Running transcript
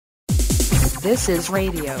This is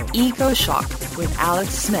Radio Ecoshock with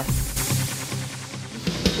Alex Smith.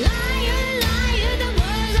 Liar, liar, the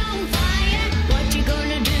world's on fire. What you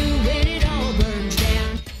gonna do when it all burns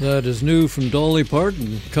down? That is new from Dolly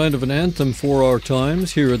Parton, kind of an anthem for our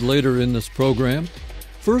times. Hear it later in this program.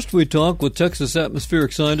 First, we talk with Texas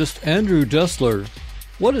atmospheric scientist Andrew Dessler.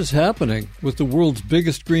 What is happening with the world's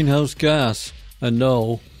biggest greenhouse gas? And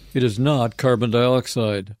no, it is not carbon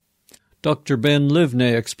dioxide. Dr. Ben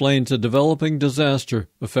Livney explains a developing disaster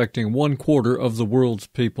affecting 1/4 of the world's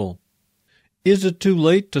people. Is it too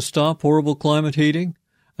late to stop horrible climate heating?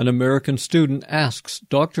 An American student asks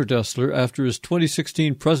Dr. Dessler after his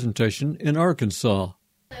 2016 presentation in Arkansas.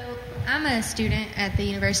 I'm a student at the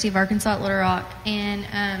University of Arkansas at Little Rock, and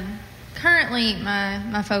currently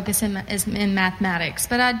my focus is in mathematics.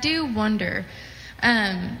 But I do wonder,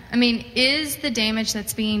 is the damage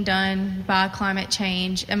that's being done by climate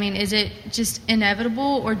change, is it just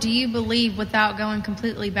inevitable, or do you believe, without going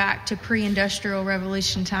completely back to pre-industrial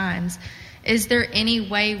revolution times, is there any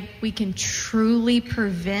way we can truly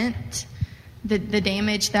prevent the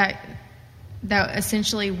damage that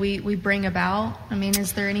essentially we bring about?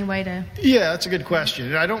 Is there any way to? Yeah, that's a good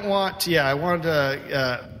question. I want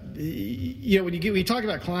to. When you talk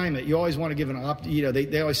about climate, you always want to give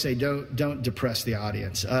they always say don't depress the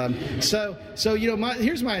audience.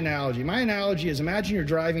 Here's my analogy. My analogy is, imagine you're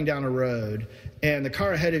driving down a road and the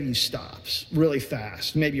car ahead of you stops really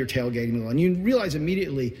fast. Maybe you're tailgating, and you realize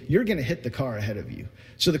immediately you're going to hit the car ahead of you.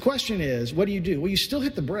 So the question is, what do? Well, you still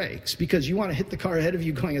hit the brakes because you want to hit the car ahead of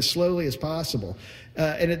you going as slowly as possible.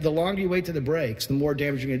 The longer you wait to the brakes, the more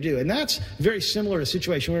damage you're going to do. And that's very similar to the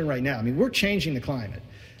situation we're in right now. We're changing the climate.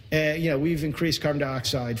 We've increased carbon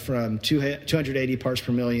dioxide from 280 parts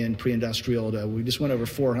per million pre-industrial to we just went over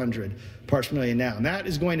 400 parts per million now. And that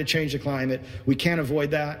is going to change the climate. We can't avoid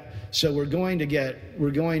that. So we're going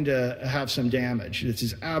to have some damage. This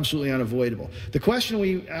is absolutely unavoidable. The question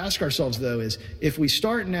we ask ourselves, though, is if we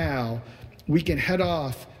start now, we can head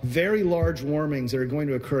off very large warmings that are going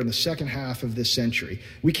to occur in the second half of this century.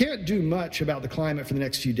 We can't do much about the climate for the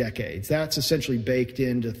next few decades. That's essentially baked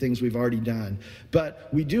into things we've already done. But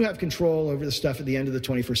we do have control over the stuff at the end of the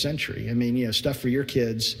 21st century. Stuff for your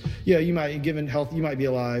kids. You might, given health, you might be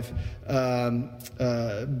alive.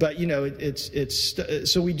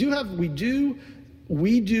 So we do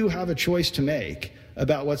have a choice to make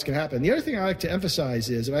about what's going to happen. The other thing I like to emphasize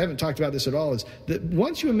is, and I haven't talked about this at all, is that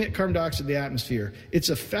once you emit carbon dioxide to the atmosphere, it's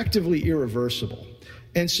effectively irreversible.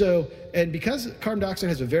 And because carbon dioxide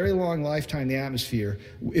has a very long lifetime in the atmosphere,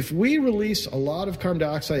 if we release a lot of carbon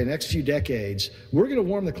dioxide in the next few decades, we're going to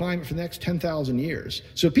warm the climate for the next 10,000 years.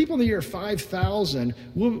 So people in the year 5,000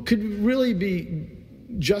 could really be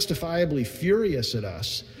justifiably furious at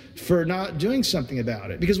us for not doing something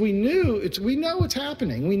about it, because we know what's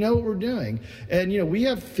happening. We know what we're doing. And, we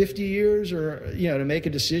have 50 years to make a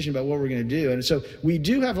decision about what we're going to do. And so we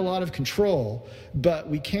do have a lot of control, but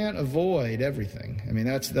we can't avoid everything.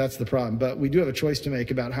 That's the problem. But we do have a choice to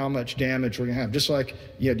make about how much damage we're going to have. Just like,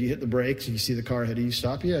 do you hit the brakes and you see the car ahead of you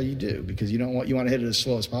stop? Yeah, you do, because you want to hit it as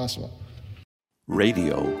slow as possible.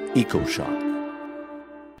 Radio Ecoshock.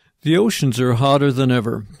 The oceans are hotter than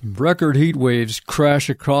ever. Record heat waves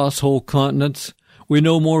crash across whole continents. We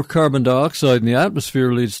know more carbon dioxide in the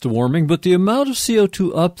atmosphere leads to warming, but the amount of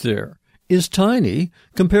CO2 up there is tiny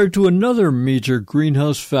compared to another major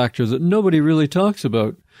greenhouse factor that nobody really talks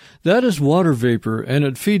about. That is water vapor, and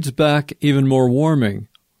it feeds back even more warming.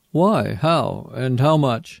 Why, how, and how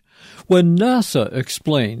much? When NASA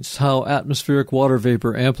explains how atmospheric water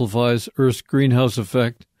vapor amplifies Earth's greenhouse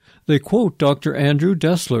effect, they quote Dr. Andrew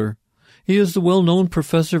Dessler. He is the well-known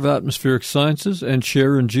professor of atmospheric sciences and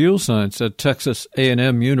chair in geoscience at Texas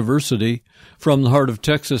A&M University. From the heart of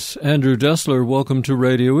Texas, Andrew Dessler, welcome to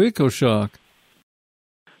Radio Ecoshock.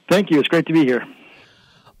 Thank you. It's great to be here.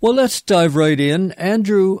 Well, let's dive right in.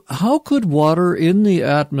 Andrew, how could water in the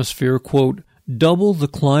atmosphere, quote, double the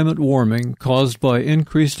climate warming caused by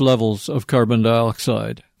increased levels of carbon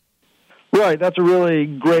dioxide? Right. That's a really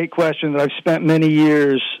great question that I've spent many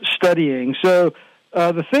years studying. So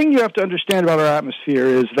the thing you have to understand about our atmosphere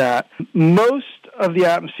is that most of the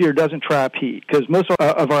atmosphere doesn't trap heat, because most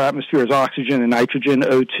of our atmosphere is oxygen and nitrogen,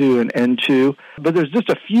 O2 and N2. But there's just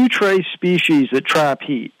a few trace species that trap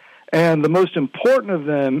heat. And the most important of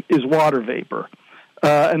them is water vapor.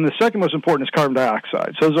 And the second most important is carbon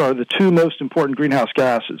dioxide. So those are the two most important greenhouse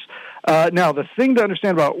gases. Now, the thing to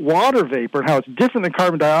understand about water vapor and how it's different than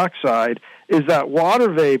carbon dioxide is that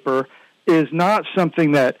water vapor is not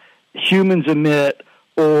something that humans emit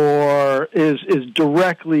or is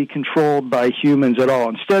directly controlled by humans at all.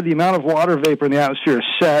 Instead, the amount of water vapor in the atmosphere is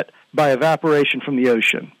set by evaporation from the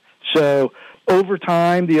ocean. So over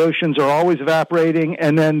time, the oceans are always evaporating,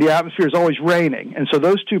 and then the atmosphere is always raining. And so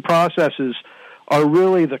those two processes are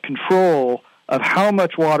really the control of how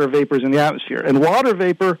much water vapor is in the atmosphere. And water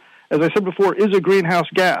vapor, as I said before, is a greenhouse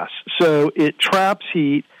gas. So it traps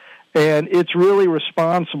heat, and it's really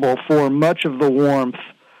responsible for much of the warmth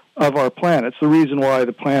of our planet. It's the reason why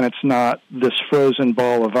the planet's not this frozen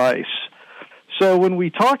ball of ice. So when we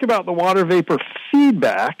talk about the water vapor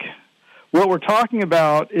feedback, what we're talking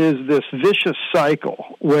about is this vicious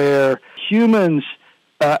cycle where humans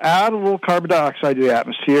add a little carbon dioxide to the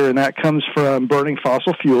atmosphere, and that comes from burning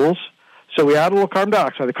fossil fuels. So we add a little carbon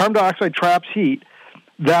dioxide. The carbon dioxide traps heat.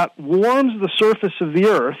 That warms the surface of the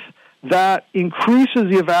Earth. That increases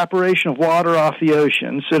the evaporation of water off the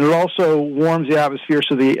oceans, and it also warms the atmosphere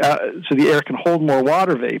so the air can hold more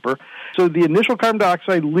water vapor. So the initial carbon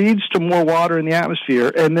dioxide leads to more water in the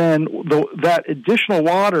atmosphere, and then that additional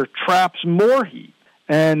water traps more heat,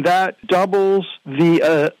 and that doubles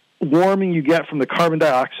the warming you get from the carbon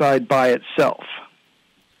dioxide by itself.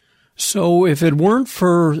 So if it weren't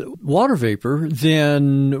for water vapor,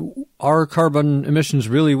 then our carbon emissions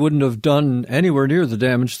really wouldn't have done anywhere near the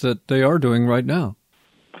damage that they are doing right now.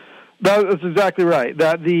 That's exactly right.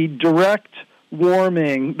 That the direct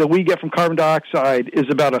warming that we get from carbon dioxide is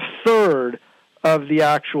about a third of the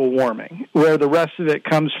actual warming, where the rest of it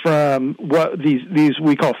comes from what these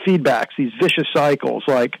we call feedbacks, these vicious cycles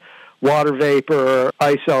like water vapor,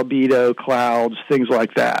 ice albedo, clouds, things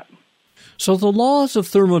like that. So the laws of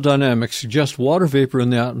thermodynamics suggest water vapor in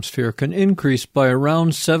the atmosphere can increase by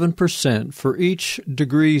around 7% for each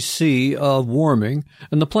degree C of warming,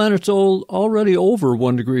 and the planet's already over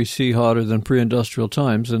 1 degree C hotter than pre-industrial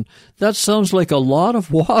times, and that sounds like a lot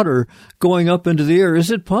of water going up into the air. Is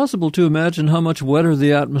it possible to imagine how much wetter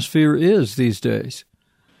the atmosphere is these days?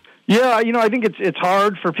 Yeah, I think it's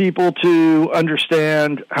hard for people to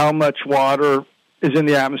understand how much water is in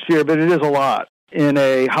the atmosphere, but it is a lot. In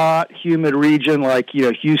a hot, humid region like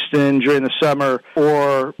Houston during the summer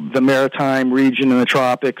or the maritime region in the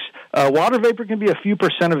tropics, water vapor can be a few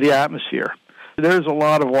percent of the atmosphere. There's a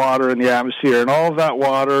lot of water in the atmosphere, and all of that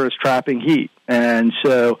water is trapping heat. And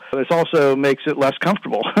so this also makes it less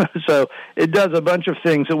comfortable. So it does a bunch of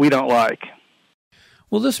things that we don't like.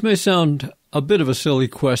 Well, this may sound a bit of a silly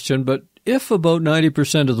question, but if about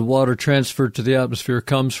 90% of the water transferred to the atmosphere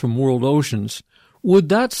comes from world oceans, would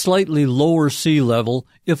that slightly lower sea level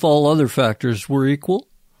if all other factors were equal?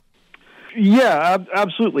 Yeah,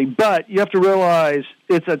 absolutely. But you have to realize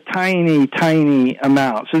it's a tiny, tiny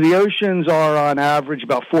amount. So the oceans are on average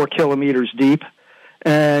about 4 kilometers deep.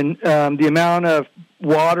 And the amount of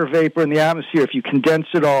water vapor in the atmosphere, if you condense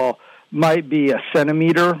it all, might be a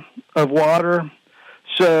centimeter of water.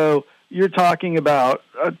 So you're talking about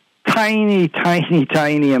a tiny, tiny,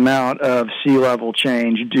 tiny amount of sea level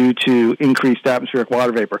change due to increased atmospheric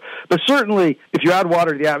water vapor. But certainly, if you add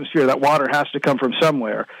water to the atmosphere, that water has to come from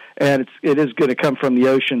somewhere, and it is going to come from the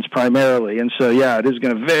oceans primarily. And so, yeah, it is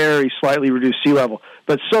going to very slightly reduce sea level,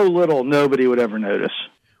 but so little nobody would ever notice.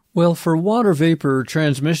 Well, for water vapor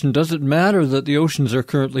transmission, does it matter that the oceans are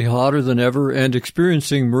currently hotter than ever and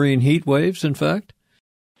experiencing marine heat waves, in fact?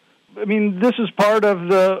 I mean, this is part of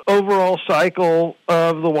the overall cycle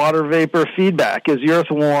of the water vapor feedback. As the Earth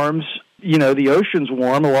warms, the oceans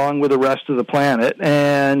warm along with the rest of the planet,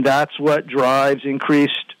 and that's what drives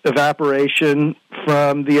increased evaporation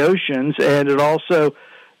from the oceans, and it also,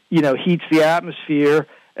 heats the atmosphere,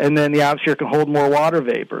 and then the atmosphere can hold more water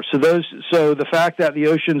vapor. So the fact that the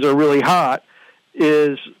oceans are really hot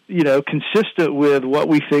is, consistent with what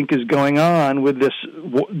we think is going on with this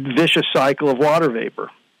vicious cycle of water vapor.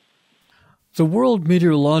 The World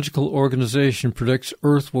Meteorological Organization predicts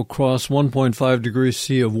Earth will cross 1.5 degrees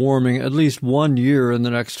C of warming at least 1 year in the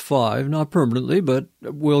next 5, not permanently, but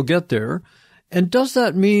we'll get there. And does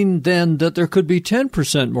that mean then that there could be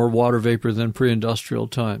 10% more water vapor than pre-industrial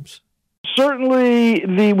times? Certainly,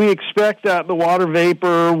 we expect that the water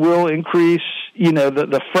vapor will increase.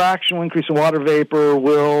 The fractional increase in water vapor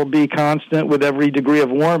will be constant with every degree of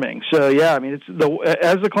warming. So, yeah, I mean,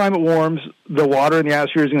 as the climate warms, the water in the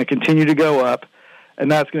atmosphere is going to continue to go up, and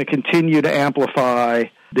that's going to continue to amplify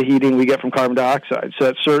the heating we get from carbon dioxide. So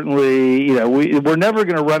that's certainly, we're never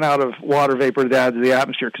going to run out of water vapor to add to the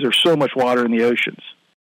atmosphere because there's so much water in the oceans.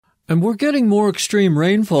 And we're getting more extreme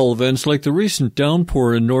rainfall events like the recent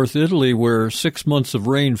downpour in North Italy where 6 months of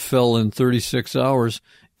rain fell in 36 hours.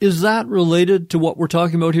 Is that related to what we're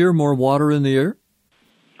talking about here, more water in the air?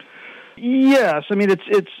 Yes. I mean,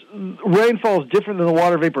 it's rainfall is different than the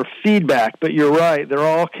water vapor feedback, but you're right. They're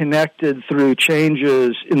all connected through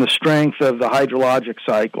changes in the strength of the hydrologic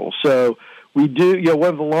cycle. So we do, one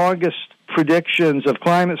of the longest predictions of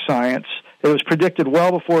climate science it was predicted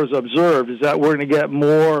well before it was observed, is that we're going to get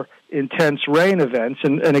more intense rain events.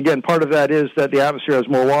 And again, part of that is that the atmosphere has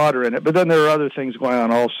more water in it. But then there are other things going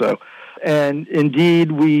on also. And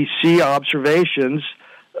indeed, we see observations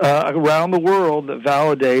around the world that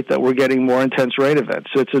validate that we're getting more intense rain events.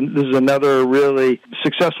 So this is another really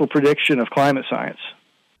successful prediction of climate science.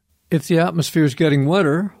 If the atmosphere is getting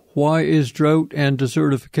wetter, why is drought and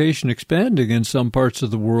desertification expanding in some parts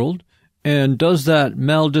of the world? And does that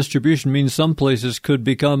maldistribution mean some places could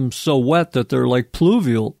become so wet that they're like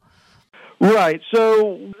pluvial? Right.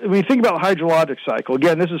 So when you think about the hydrologic cycle,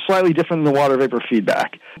 again, this is slightly different than the water vapor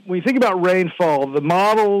feedback. When you think about rainfall, the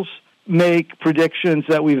models make predictions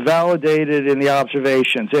that we validated in the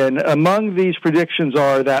observations. And among these predictions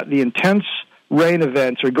are that the intense rain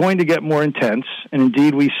events are going to get more intense, and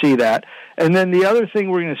indeed we see that. And then the other thing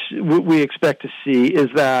we expect to see is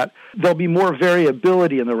that there'll be more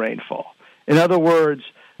variability in the rainfall. In other words,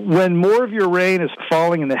 when more of your rain is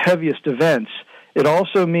falling in the heaviest events, it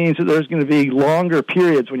also means that there's going to be longer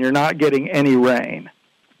periods when you're not getting any rain.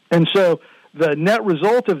 And so the net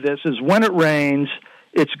result of this is when it rains,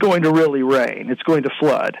 it's going to really rain. It's going to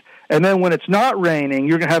flood. And then when it's not raining,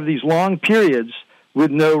 you're going to have these long periods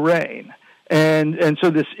with no rain. And so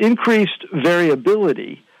this increased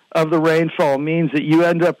variability of the rainfall means that you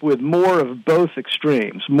end up with more of both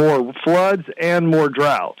extremes, more floods and more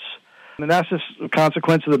droughts. And that's just a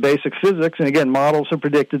consequence of the basic physics. And again, models have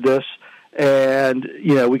predicted this, and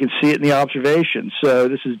we can see it in the observations. So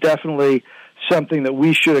this is definitely something that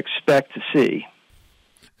we should expect to see.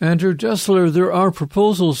 Andrew Dessler, there are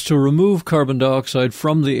proposals to remove carbon dioxide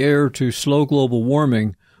from the air to slow global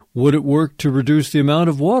warming. Would it work to reduce the amount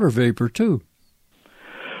of water vapor, too?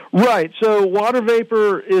 Right. So water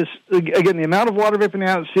vapor is, again, the amount of water vapor in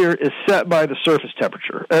the atmosphere is set by the surface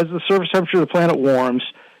temperature. As the surface temperature of the planet warms,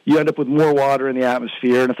 you end up with more water in the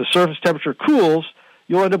atmosphere. And if the surface temperature cools,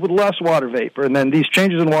 you'll end up with less water vapor. And then these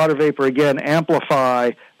changes in water vapor, again,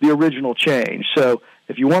 amplify the original change. So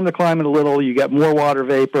if you warm the climate a little, you get more water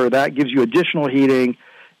vapor. That gives you additional heating.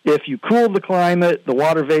 If you cooled the climate, the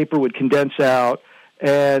water vapor would condense out,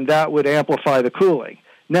 and that would amplify the cooling.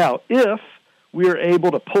 Now, if we are able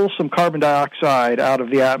to pull some carbon dioxide out of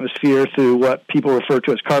the atmosphere through what people refer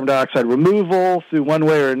to as carbon dioxide removal, through one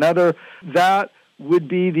way or another, that would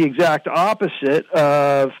be the exact opposite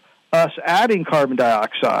of us adding carbon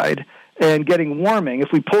dioxide and getting warming. If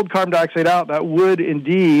we pulled carbon dioxide out, that would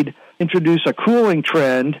indeed introduce a cooling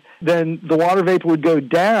trend. Then the water vapor would go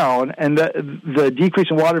down, and the decrease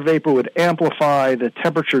in water vapor would amplify the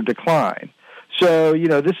temperature decline. So,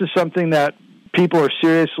 this is something that people are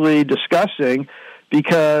seriously discussing,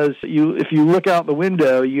 because if you look out the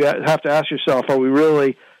window, you have to ask yourself, are we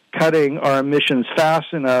really cutting our emissions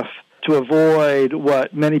fast enough to avoid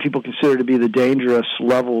what many people consider to be the dangerous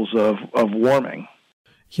levels of warming?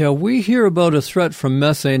 Yeah, we hear about a threat from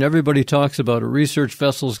methane. Everybody talks about it. Research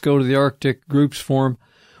vessels go to the Arctic, groups form.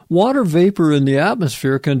 Water vapor in the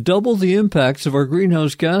atmosphere can double the impacts of our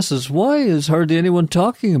greenhouse gases. Why is hardly anyone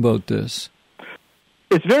talking about this?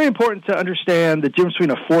 It's very important to understand the difference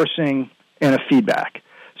between a forcing and a feedback.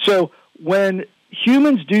 So when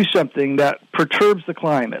humans do something that perturbs the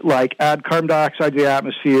climate, like add carbon dioxide to the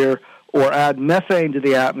atmosphere or add methane to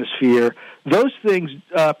the atmosphere, those things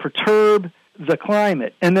perturb the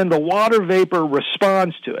climate, and then the water vapor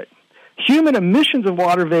responds to it. Human emissions of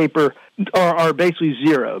water vapor are basically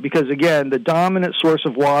zero because, again, the dominant source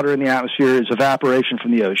of water in the atmosphere is evaporation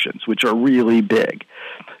from the oceans, which are really big.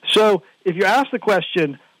 So if you ask the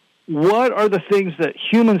question, what are the things that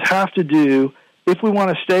humans have to do if we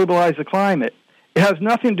want to stabilize the climate, it has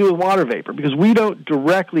nothing to do with water vapor because we don't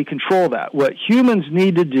directly control that. What humans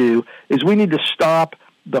need to do is we need to stop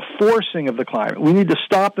the forcing of the climate. We need to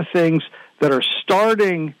stop the things that are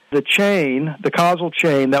starting the chain, the causal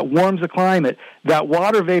chain that warms the climate, that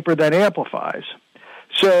water vapor then amplifies.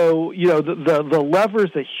 So, the levers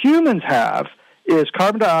that humans have is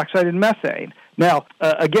carbon dioxide and methane. Now,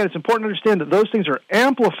 again, it's important to understand that those things are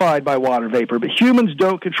amplified by water vapor, but humans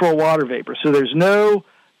don't control water vapor. So there's no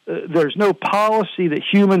policy that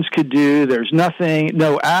humans could do. There's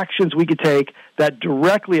no actions we could take that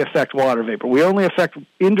directly affect water vapor. We only affect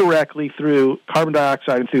indirectly through carbon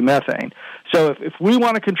dioxide and through methane. So if we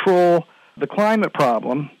want to control the climate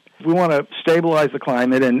problem, if we want to stabilize the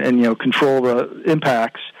climate and control the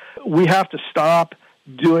impacts, we have to stop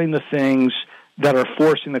doing the things that are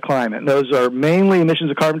forcing the climate. And those are mainly emissions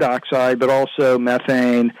of carbon dioxide, but also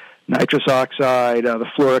methane, nitrous oxide, the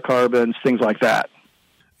fluorocarbons, things like that.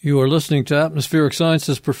 You are listening to Atmospheric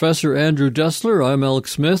Sciences Professor Andrew Dessler. I'm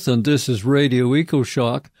Alex Smith, and this is Radio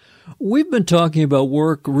Ecoshock. We've been talking about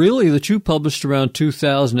work really that you published around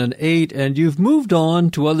 2008, and you've moved on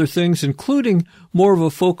to other things, including more of a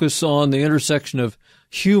focus on the intersection of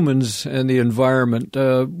humans and the environment.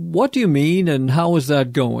 What do you mean, and how is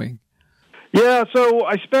that going? Yeah, so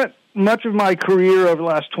I spent much of my career over the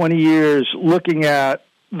last 20 years looking at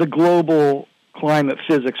the global climate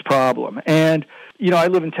physics problem. And, I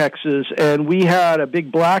live in Texas, and we had a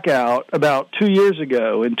big blackout about 2 years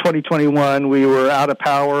ago. In 2021, we were out of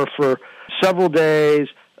power for several days.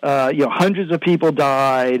 Hundreds of people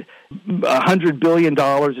died, $100 billion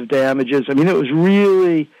of damages. I mean, it was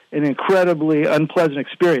really an incredibly unpleasant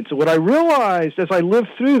experience. So what I realized as I lived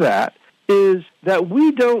through that is that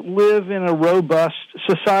we don't live in a robust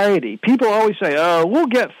society. People always say, oh, we'll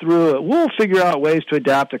get through it. We'll figure out ways to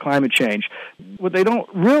adapt to climate change. What they don't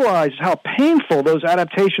realize is how painful those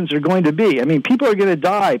adaptations are going to be. I mean, people are going to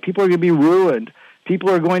die. People are going to be ruined. People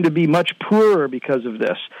are going to be much poorer because of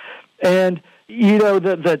this. And,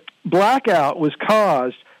 the blackout was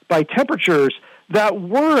caused by temperatures that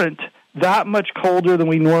weren't that much colder than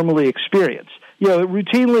we normally experience. It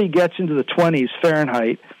routinely gets into the 20s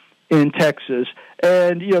Fahrenheit in Texas,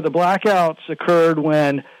 and the blackouts occurred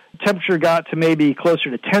when temperature got to maybe closer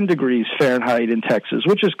to 10 degrees Fahrenheit in Texas,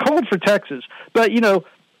 which is cold for Texas, but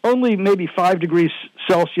only maybe 5 degrees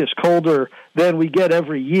Celsius colder than we get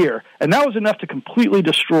every year, and that was enough to completely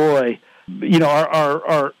destroy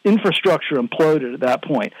our infrastructure imploded at that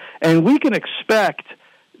point. And we can expect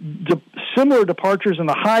similar departures on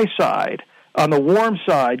the high side, on the warm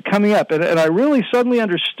side, coming up, and I really suddenly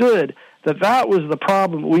understood that was the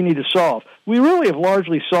problem we need to solve. We really have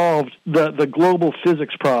largely solved the global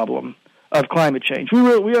physics problem of climate change.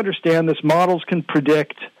 We understand this. Models can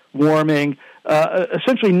predict warming.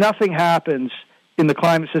 Essentially nothing happens in the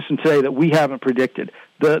climate system today that we haven't predicted.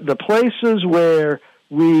 The places where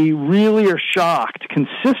we really are shocked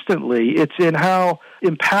consistently, it's in how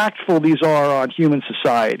impactful these are on human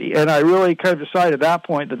society. And I really kind of decided at that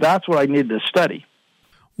point that that's what I needed to study.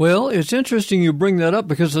 Well, it's interesting you bring that up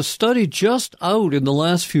because a study just out in the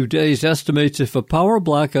last few days estimates if a power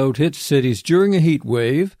blackout hits cities during a heat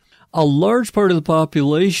wave, a large part of the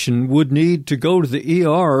population would need to go to the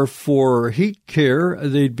ER for heat care.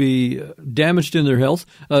 They'd be damaged in their health.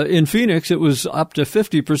 In Phoenix, it was up to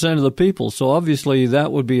 50% of the people, so obviously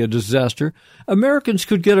that would be a disaster. Americans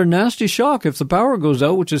could get a nasty shock if the power goes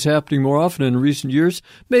out, which is happening more often in recent years.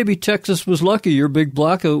 Maybe Texas was lucky your big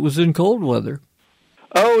blackout was in cold weather.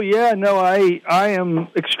 Oh, yeah, no, I am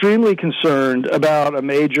extremely concerned about a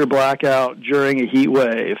major blackout during a heat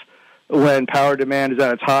wave when power demand is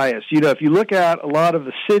at its highest. If you look at a lot of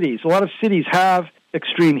cities have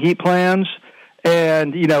extreme heat plans,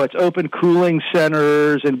 and, it's open cooling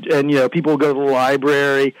centers, and people go to the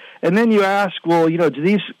library. And then you ask, well, do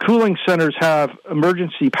these cooling centers have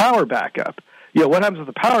emergency power backup? What happens if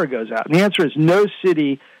the power goes out? And the answer is no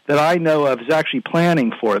city that I know of is actually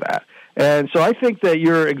planning for that. And so I think that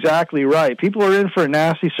you're exactly right. People are in for a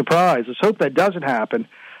nasty surprise. Let's hope that doesn't happen.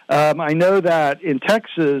 I know that in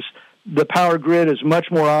Texas, the power grid is much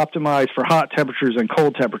more optimized for hot temperatures and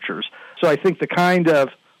cold temperatures. So I think the kind of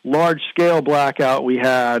large-scale blackout we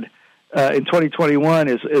had in 2021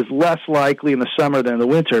 is less likely in the summer than in the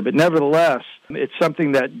winter. But nevertheless, it's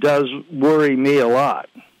something that does worry me a lot.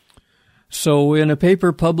 So in a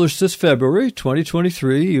paper published this February,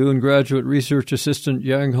 2023, you and graduate research assistant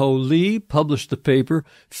Yang-Ho Lee published the paper,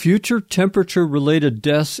 Future Temperature-Related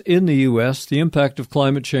Deaths in the U.S., The Impact of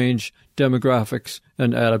Climate Change, Demographics,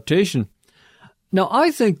 and Adaptation. Now,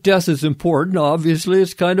 I think death is important. Obviously,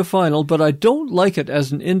 it's kind of final, but I don't like it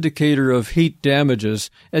as an indicator of heat damages.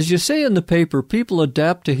 As you say in the paper, people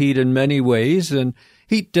adapt to heat in many ways, and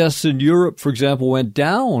heat deaths in Europe, for example, went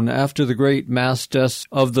down after the great mass deaths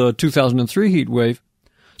of the 2003 heat wave.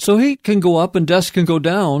 So heat can go up and deaths can go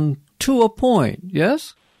down to a point,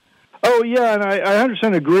 yes? Oh, yeah, and I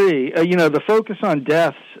 100% agree. The focus on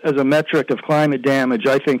deaths as a metric of climate damage,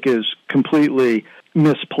 I think, is completely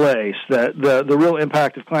misplaced. That the real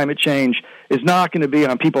impact of climate change is not going to be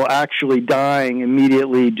on people actually dying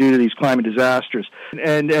immediately due to these climate disasters.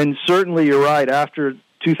 And certainly you're right, after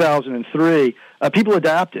 2003, people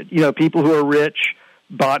adapted. People who are rich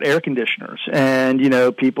bought air conditioners, and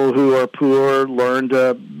people who are poor learned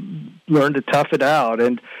to tough it out.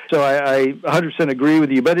 And so I 100% agree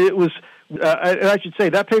with you. But it was, and I should say,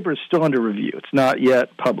 that paper is still under review. It's not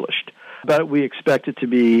yet published, but we expect it to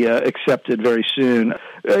be accepted very soon.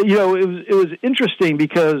 It was interesting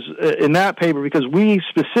because in that paper, because we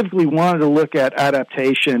specifically wanted to look at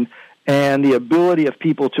adaptation and the ability of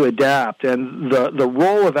people to adapt and the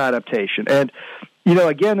role of adaptation. And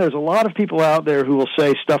again, there's a lot of people out there who will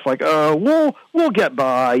say stuff like, "Oh, we'll get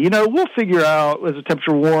by. We'll figure out as the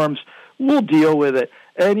temperature warms, we'll deal with it."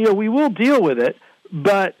 And we will deal with it.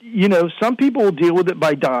 But, some people will deal with it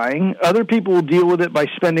by dying. Other people will deal with it by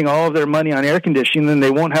spending all of their money on air conditioning, and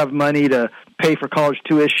they won't have money to pay for college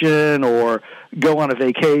tuition or go on a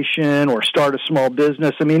vacation or start a small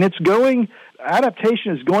business. I mean,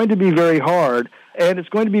 adaptation is going to be very hard, and it's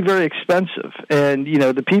going to be very expensive. And,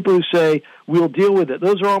 the people who say, we'll deal with it,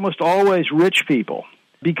 those are almost always rich people,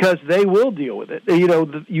 because they will deal with it.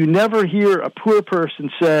 You never hear a poor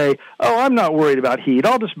person say, "Oh, I'm not worried about heat.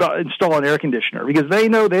 I'll just install an air conditioner," because they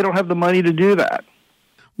know they don't have the money to do that.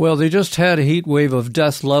 Well, they just had a heat wave of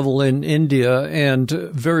death level in India, and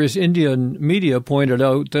various Indian media pointed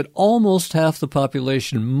out that almost half the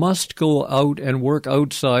population must go out and work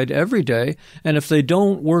outside every day, and if they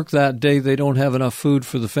don't work that day, they don't have enough food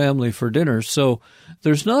for the family for dinner. So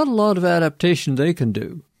there's not a lot of adaptation they can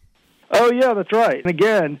do. Oh, yeah, that's right. And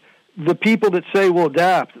again, the people that say we'll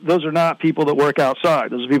adapt, those are not people that work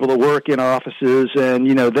outside. Those are people that work in offices, and,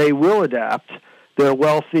 they will adapt. They're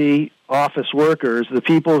wealthy office workers.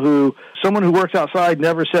 Someone who works outside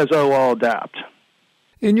never says, "Oh, I'll adapt."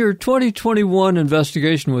 In your 2021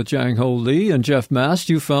 investigation with Jang Ho Lee and Jeff Mast,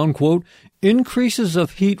 you found, quote, increases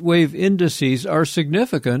of heat wave indices are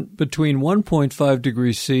significant between 1.5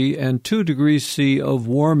 degrees C and 2 degrees C of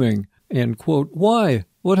warming, end quote. Why?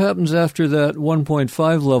 What happens after that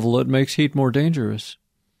 1.5 level that makes heat more dangerous?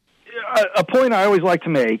 A point I always like to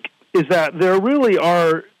make is that there really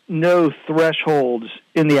are no thresholds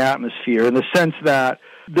in the atmosphere, in the sense that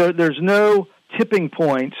there's no tipping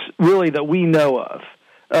points really that we know of.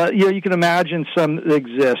 You can imagine some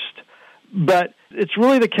exist, but it's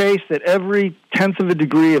really the case that every tenth of a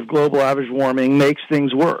degree of global average warming makes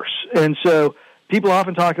things worse. And so people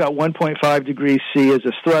often talk about 1.5 degrees C as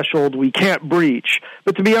a threshold we can't breach.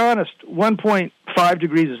 But to be honest, 1.5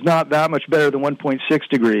 degrees is not that much better than 1.6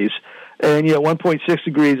 degrees. And, 1.6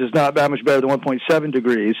 degrees is not that much better than 1.7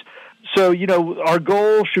 degrees. So, our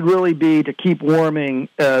goal should really be to keep warming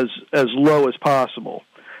as low as possible.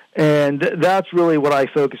 And that's really what I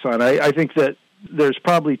focus on. I think that there's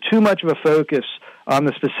probably too much of a focus on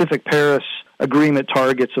the specific Paris Agreement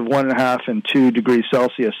targets of 1.5 and 2 degrees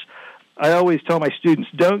Celsius. I always tell my students,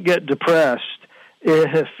 don't get depressed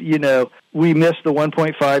if, we miss the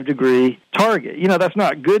 1.5 degree target. That's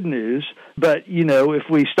not good news, but, if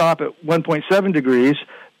we stop at 1.7 degrees,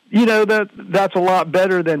 that's a lot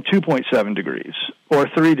better than 2.7 degrees or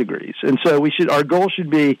 3 degrees. And so our goal should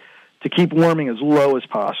be to keep warming as low as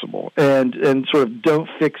possible and sort of don't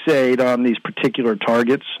fixate on these particular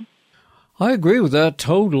targets. I agree with that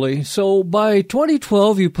totally. So by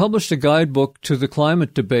 2012, you published a guidebook to the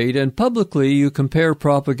climate debate, and publicly you compare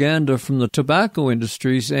propaganda from the tobacco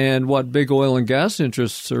industries and what big oil and gas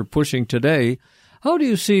interests are pushing today. How do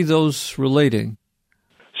you see those relating?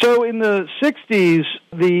 So in the 60s,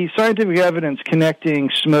 the scientific evidence connecting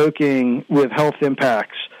smoking with health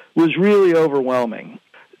impacts was really overwhelming.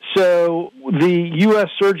 So the U.S.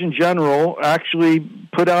 Surgeon General actually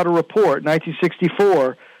put out a report in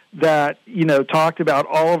 1964 that, talked about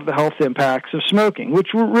all of the health impacts of smoking, which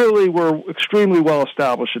were extremely well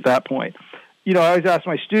established at that point. I always ask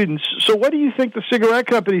my students, so what do you think the cigarette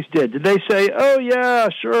companies did? Did they say, "Oh, yeah,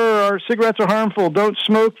 sure, our cigarettes are harmful, don't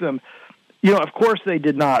smoke them"? Of course they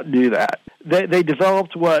did not do that. They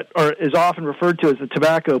developed what is often referred to as the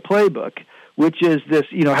tobacco playbook, which is this,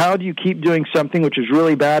 how do you keep doing something which is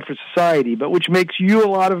really bad for society, but which makes you a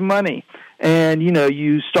lot of money? And,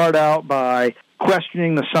 you start out by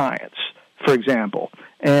questioning the science, for example,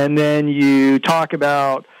 and then you talk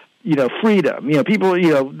about, freedom. People,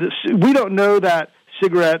 we don't know that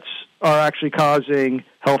cigarettes are actually causing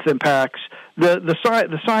health impacts. The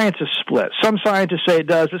science is split. Some scientists say it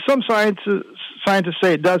does, but some scientists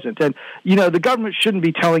say it doesn't. And, the government shouldn't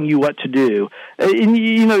be telling you what to do. And,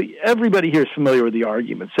 everybody here is familiar with the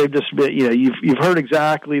arguments. They've just been, you've heard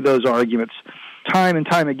exactly those arguments time and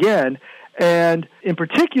time again. And in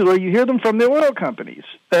particular, you hear them from the oil companies,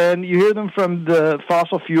 and you hear them from the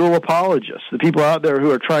fossil fuel apologists, the people out there who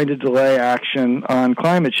are trying to delay action on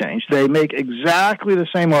climate change. They make exactly the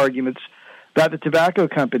same arguments that the tobacco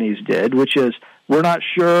companies did, which is, we're not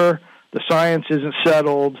sure, the science isn't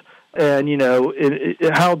settled, and,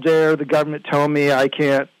 how dare the government tell me I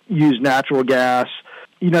can't use natural gas.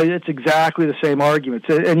 It's exactly the same arguments.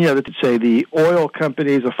 And, say the oil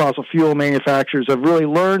companies, the fossil fuel manufacturers have really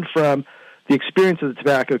learned from the experience of the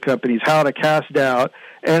tobacco companies how to cast doubt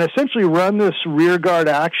and essentially run this rearguard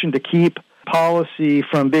action to keep policy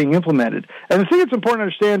from being implemented. And the thing that's important to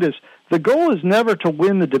understand is the goal is never to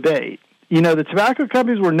win the debate. the tobacco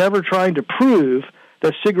companies were never trying to prove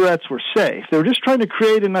that cigarettes were safe. They were just trying to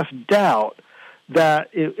create enough doubt that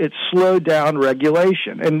it slowed down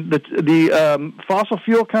regulation. And the fossil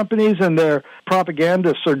fuel companies and their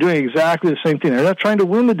propagandists are doing exactly the same thing. They're not trying to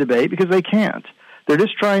win the debate because they can't. They're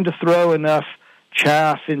just trying to throw enough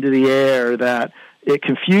chaff into the air that it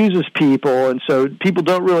confuses people, and so people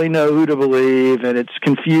don't really know who to believe, and it's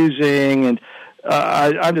confusing, and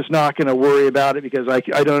I'm just not going to worry about it because I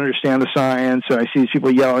don't understand the science, and I see these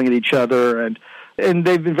people yelling at each other, and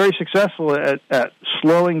they've been very successful at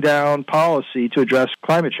slowing down policy to address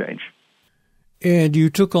climate change. And you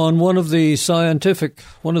took on one of the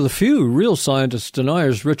few real scientist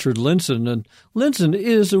deniers, Richard Lindzen. And Lindzen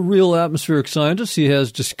is a real atmospheric scientist. He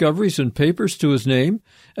has discoveries and papers to his name,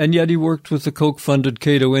 and yet he worked with the Koch-funded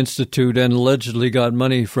Cato Institute and allegedly got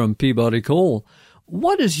money from Peabody Coal.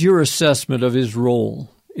 What is your assessment of his role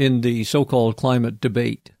in the so-called climate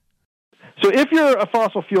debate? So if you're a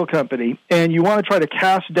fossil fuel company and you want to try to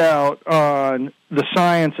cast doubt on the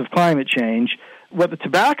science of climate change, what the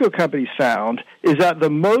tobacco companies found is that the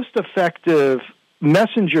most effective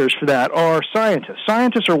messengers for that are scientists.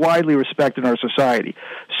 Scientists are widely respected in our society.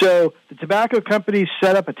 So the tobacco companies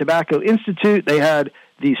set up a tobacco institute. They had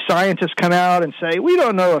these scientists come out and say, we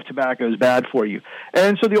don't know if tobacco is bad for you.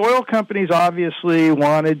 And so the oil companies obviously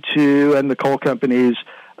wanted to, and the coal companies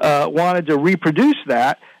wanted to reproduce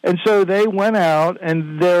that. And so they went out,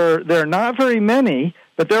 and there are not very many,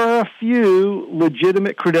 but there are a few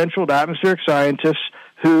legitimate credentialed atmospheric scientists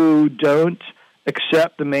who don't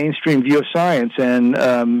accept the mainstream view of science, and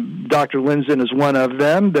Dr. Lindzen is one of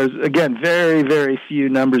them. There's, again, very, very few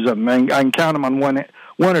numbers of them. I can count them on one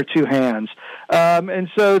or two hands. And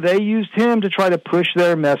so they used him to try to push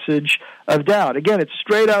their message of doubt. Again, it's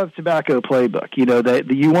straight out of the tobacco playbook.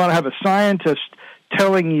 You want to have a scientist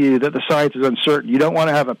telling you that the science is uncertain. You don't want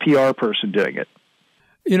to have a PR person doing it.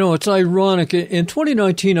 It's ironic. In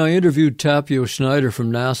 2019, I interviewed Tapio Schneider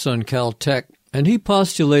from NASA and Caltech, and he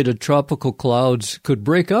postulated tropical clouds could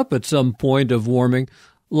break up at some point of warming,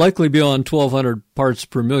 likely beyond 1,200 parts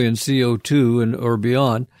per million CO2 or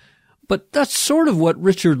beyond. But that's sort of what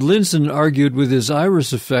Richard Lindzen argued with his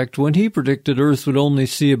iris effect when he predicted Earth would only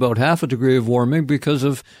see about half a degree of warming because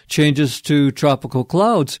of changes to tropical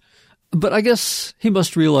clouds. But I guess he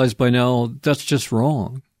must realize by now that's just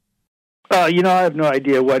wrong. I have no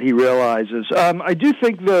idea what he realizes. I do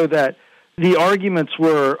think, though, that the arguments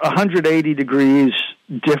were 180 degrees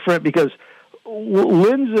different because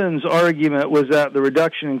Lindzen's argument was that the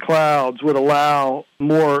reduction in clouds would allow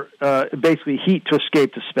more, basically, heat to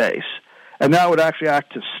escape to space. And that would actually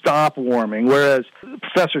act to stop warming, whereas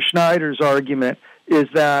Professor Schneider's argument is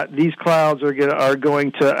that these clouds are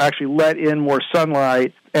going to actually let in more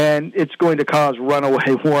sunlight, and it's going to cause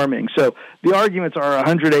runaway warming. So the arguments are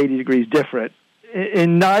 180 degrees different.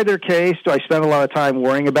 In neither case do I spend a lot of time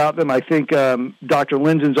worrying about them. I think Dr.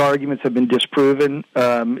 Lindzen's arguments have been disproven.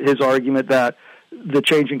 His argument that the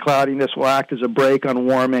change in cloudiness will act as a brake on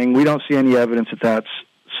warming, we don't see any evidence that that's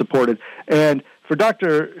supported. And for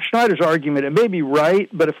Dr. Schneider's argument, it may be right,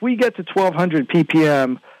 but if we get to 1,200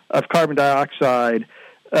 ppm of carbon dioxide,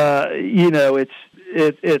 it's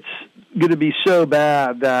going to be so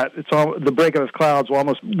bad that the breakup of clouds will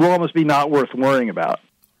almost be not worth worrying about.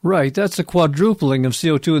 Right, that's a quadrupling of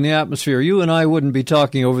CO2 in the atmosphere. You and I wouldn't be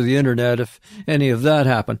talking over the internet if any of that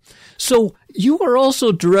happened. So you are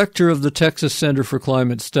also director of the Texas Center for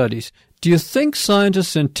Climate Studies. Do you think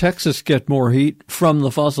scientists in Texas get more heat from the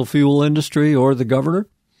fossil fuel industry or the governor?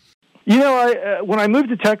 When I moved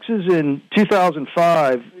to Texas in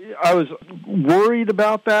 2005, I was worried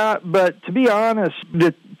about that, but to be honest,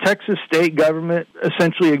 the Texas state government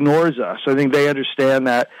essentially ignores us. I think they understand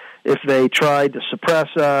that if they tried to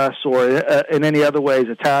suppress us or in any other ways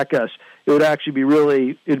attack us, it would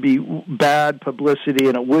actually it'd be bad publicity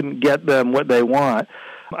and it wouldn't get them what they want.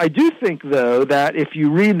 I do think, though, that if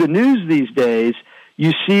you read the news these days,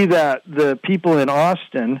 you see that the people in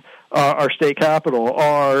Austin, our state capital,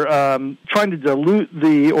 are trying to dilute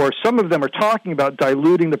or some of them are talking about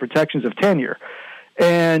diluting the protections of tenure.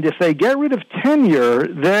 And if they get rid of tenure,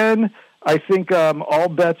 then I think all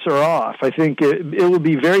bets are off. I think it will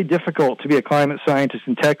be very difficult to be a climate scientist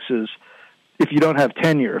in Texas if you don't have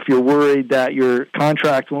tenure, if you're worried that your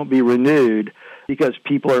contract won't be renewed because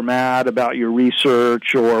people are mad about your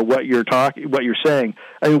research or what you're saying.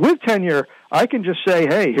 I mean, with tenure, I can just say,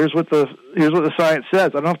 hey, here's what the science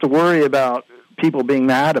says. I don't have to worry about people being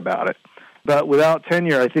mad about it. But without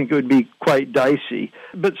tenure, I think it would be quite dicey.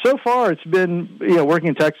 But so far, it's been, working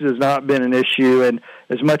in Texas has not been an issue. And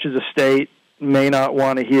as much as the state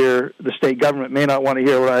government may not want to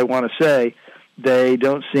hear what I want to say, They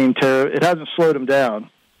don't seem to, it hasn't slowed them down.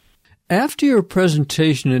 After your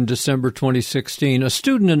presentation in December 2016, a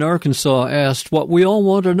student in Arkansas asked what we all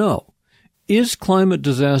want to know. Is climate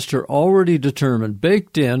disaster already determined,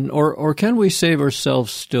 baked in, or can we save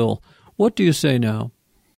ourselves still? What do you say now?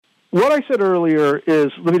 What I said earlier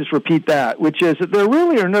is, let me just repeat that, which is that there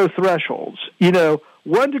really are no thresholds.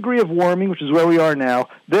 1 degree of warming, which is where we are now,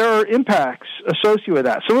 there are impacts associated with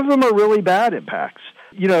that. Some of them are really bad impacts.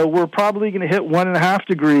 We're probably going to hit 1.5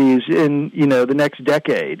 degrees in, the next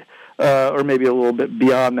decade, or maybe a little bit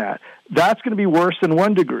beyond that. That's going to be worse than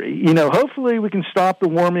 1 degree. Hopefully we can stop the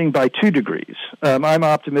warming by 2 degrees. I'm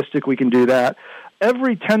optimistic we can do that.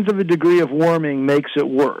 Every tenth of a degree of warming makes it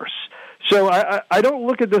worse. So I don't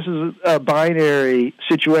look at this as a binary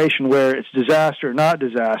situation where it's disaster or not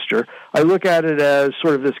disaster. I look at it as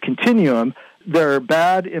sort of this continuum. There are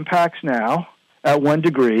bad impacts now at 1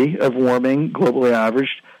 degree of warming, globally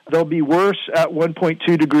averaged. They'll be worse at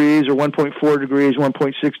 1.2 degrees or 1.4 degrees,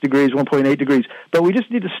 1.6 degrees, 1.8 degrees. But we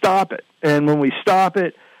just need to stop it. And when we stop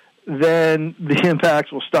it, then the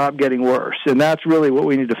impacts will stop getting worse. And that's really what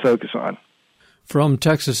we need to focus on. From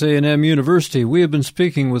Texas A&M University, we have been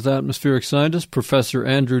speaking with atmospheric scientist Professor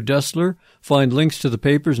Andrew Dessler. Find links to the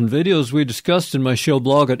papers and videos we discussed in my show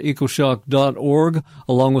blog at ecoshock.org,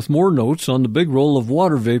 along with more notes on the big role of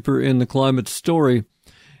water vapor in the climate story.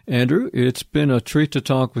 Andrew, it's been a treat to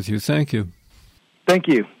talk with you. Thank you. Thank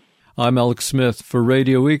you. I'm Alex Smith for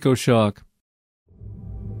Radio Ecoshock.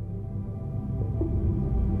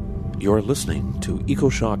 You're listening to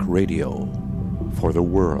Ecoshock Radio for the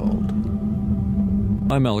world.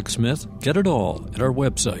 I'm Alex Smith. Get it all at our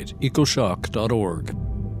website, ecoshock.org.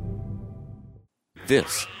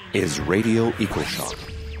 This is Radio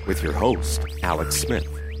Ecoshock with your host, Alex Smith.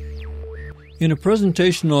 In a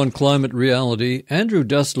presentation on climate reality, Andrew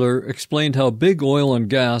Dessler explained how big oil and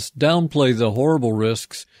gas downplay the horrible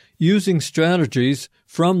risks using strategies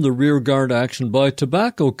from the rearguard action by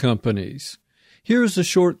tobacco companies. Here's a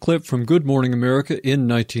short clip from Good Morning America in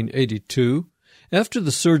 1982. After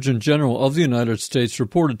the Surgeon General of the United States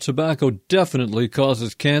reported tobacco definitely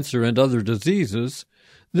causes cancer and other diseases,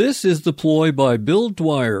 this is the ploy by Bill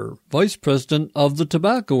Dwyer, Vice President of the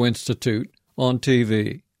Tobacco Institute, on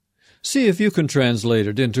TV. See if you can translate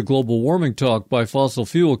it into global warming talk by fossil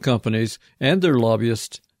fuel companies and their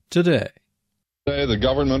lobbyists today. Today, the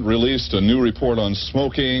government released a new report on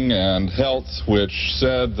smoking and health, which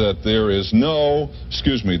said that there is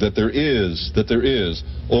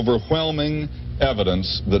overwhelming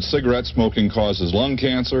evidence that cigarette smoking causes lung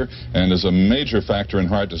cancer and is a major factor in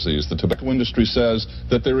heart disease. The tobacco industry says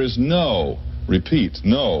that there is no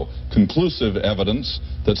conclusive evidence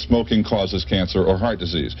that smoking causes cancer or heart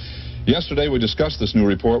disease. Yesterday, we discussed this new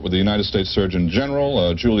report with the United States Surgeon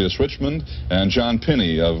General, Julius Richmond, and John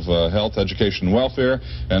Pinney of Health, Education, and Welfare.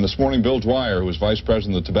 And this morning, Bill Dwyer, who is Vice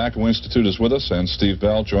President of the Tobacco Institute, is with us, and Steve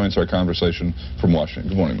Bell joins our conversation from Washington.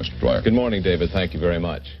 Good morning, Mr. Dwyer. Good morning, David. Thank you very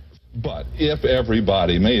much. But if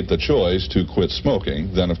everybody made the choice to quit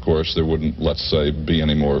smoking, then, of course, there wouldn't, let's say, be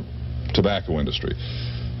any more tobacco industry.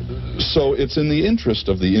 So it's in the interest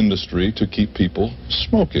of the industry to keep people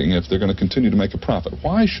smoking if they're going to continue to make a profit.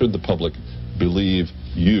 Why should the public believe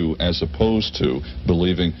you as opposed to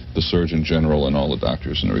believing the Surgeon General and all the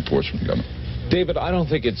doctors and the reports from the government? David, I don't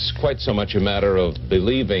think it's quite so much a matter of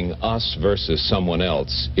believing us versus someone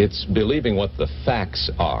else. It's believing what the facts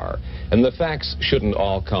are. And the facts shouldn't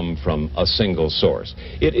all come from a single source.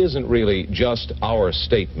 It isn't really just our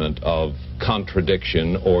statement of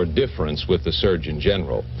contradiction or difference with the Surgeon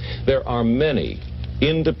General. There are many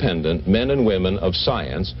independent men and women of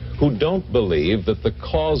science who don't believe that the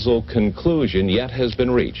causal conclusion yet has been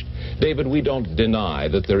reached. David, we don't deny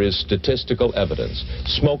that there is statistical evidence.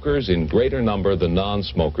 Smokers in greater number than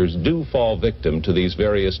non-smokers do fall victim to these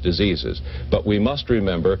various diseases. But we must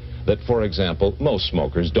remember that, for example, most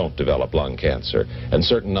smokers don't develop lung cancer, and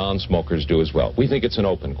certain non-smokers do as well. We think it's an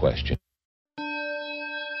open question.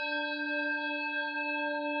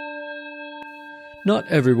 Not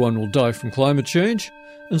everyone will die from climate change,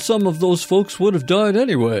 and some of those folks would have died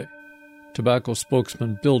anyway. Tobacco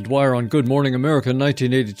spokesman Bill Dwyer on Good Morning America in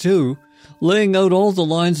 1982, laying out all the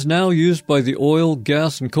lines now used by the oil,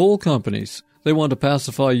 gas, and coal companies. They want to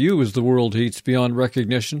pacify you as the world heats beyond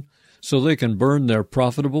recognition so they can burn their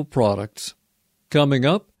profitable products. Coming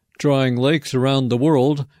up, drying lakes around the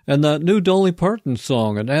world and that new Dolly Parton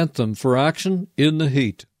song, an anthem for action in the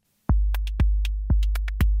heat.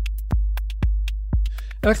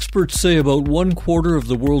 Experts say about 1/4 of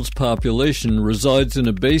the world's population resides in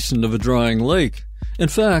a basin of a drying lake. In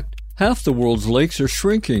fact, half the world's lakes are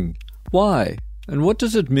shrinking. Why? And what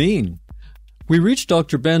does it mean? We reached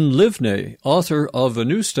Dr. Ben Livney, author of a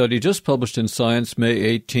new study just published in Science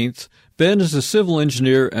May 18th. Ben is a civil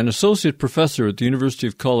engineer and associate professor at the University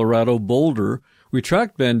of Colorado, Boulder. We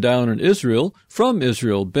tracked Ben down in Israel. From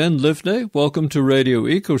Israel, Ben Livney, welcome to Radio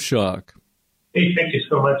Ecoshock. Hey, thank you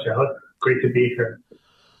so much, Alex. Great to be here.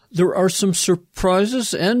 There are some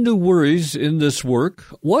surprises and new worries in this work.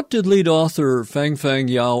 What did lead author Fangfang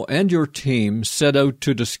Yao and your team set out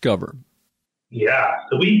to discover? Yeah,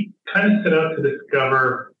 so we kind of set out to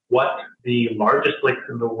discover what the largest lakes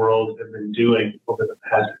in the world have been doing over the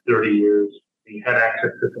past 30 years. We had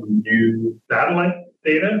access to some new satellite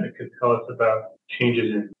data that could tell us about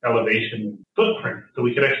changes in elevation and footprint, so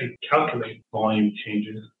we could actually calculate volume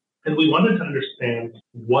changes. And we wanted to understand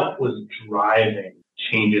what was driving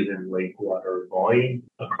changes in lake water volume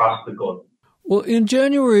across the globe. Well, in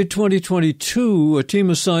January 2022, a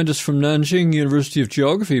team of scientists from Nanjing University of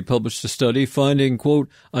Geography published a study finding, quote,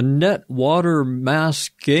 a net water mass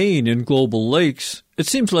gain in global lakes. It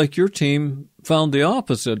seems like your team found the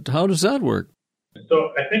opposite. How does that work?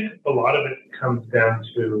 So I think a lot of it comes down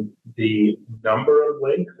to the number of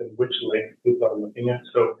lakes and which lakes people are looking at.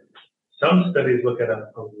 So some studies look at a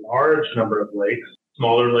large number of lakes,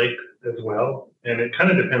 smaller lakes as well, and it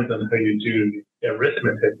kind of depends on how you do the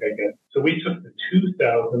arithmetic, I guess. So we took the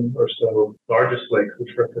 2,000 or so largest lakes, which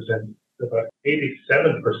represent about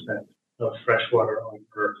 87% of freshwater on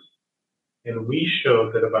Earth, and we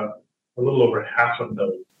showed that about a little over half of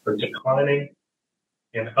those are declining,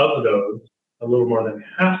 and of those, a little more than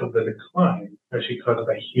half of the decline are actually caused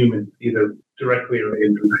by humans, either directly or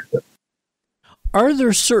indirectly. Are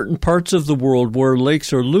there certain parts of the world where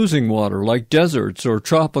lakes are losing water, like deserts or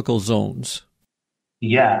tropical zones?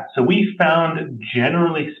 Yeah, so we found,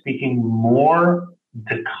 generally speaking, more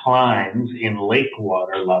declines in lake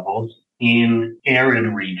water levels in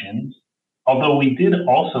arid regions. Although we did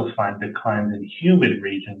also find declines in humid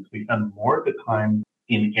regions, we found more declines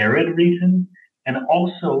in arid regions and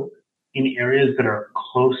also in areas that are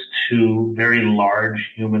close to very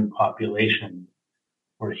large human populations,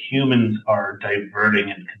 where humans are diverting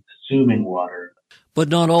and consuming water. But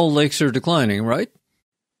not all lakes are declining, right?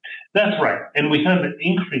 That's right. And we found an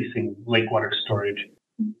increasing lake water storage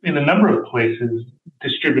in a number of places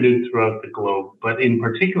distributed throughout the globe, but in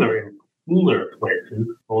particular in cooler places,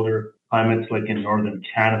 colder climates like in northern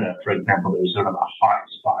Canada, for example, there's sort of a hot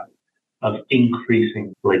spot of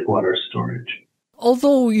increasing lake water storage.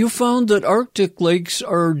 Although you found that Arctic lakes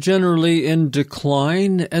are generally in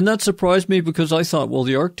decline, and that surprised me because I thought, well,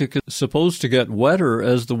 the Arctic is supposed to get wetter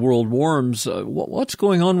as the world warms. What's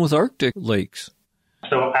going on with Arctic lakes?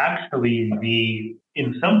 So actually,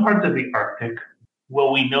 in some parts of the Arctic,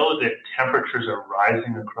 well, we know that temperatures are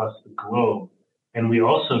rising across the globe, and we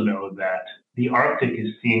also know that the Arctic is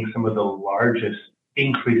seeing some of the largest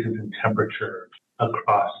increases in temperature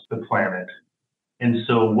across the planet. And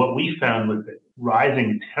so what we found was that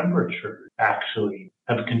rising temperatures actually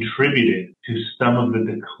have contributed to some of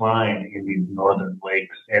the decline in these northern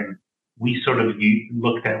lakes. And we sort of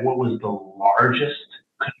looked at what was the largest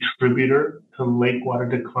contributor to lake water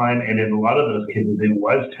decline. And in a lot of those cases, it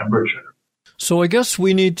was temperature. So I guess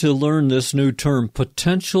we need to learn this new term,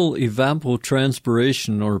 potential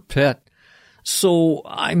evapotranspiration, or PET. So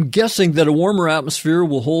I'm guessing that a warmer atmosphere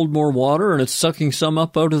will hold more water and it's sucking some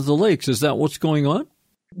up out of the lakes. Is that what's going on?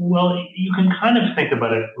 Well, you can kind of think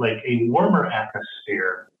about it like a warmer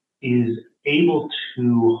atmosphere is able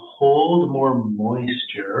to hold more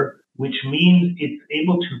moisture, which means it's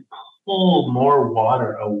able to pull more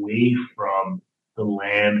water away from the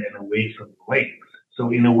land and away from the lakes.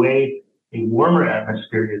 So in a way, a warmer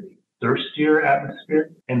atmosphere is a thirstier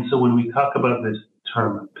atmosphere. And so when we talk about this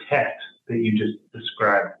term PET that you just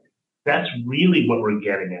described, that's really what we're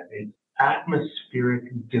getting at. It's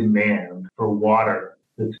atmospheric demand for water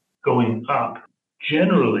that's going up,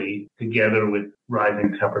 generally together with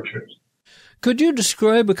rising temperatures. Could you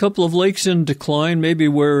describe a couple of lakes in decline, maybe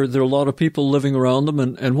where there are a lot of people living around them,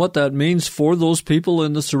 and what that means for those people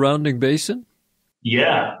in the surrounding basin?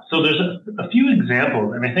 Yeah, so there's a few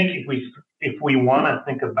examples, and I think if we want to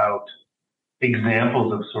think about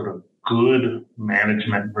examples of sort of good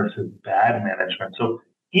management versus bad management. So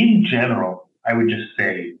in general, I would just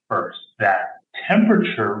say first that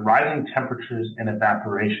rising temperatures and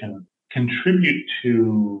evaporation contribute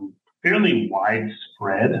to fairly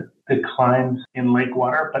widespread declines in lake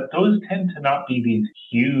water, but those tend to not be these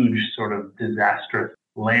huge sort of disastrous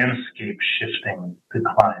landscape shifting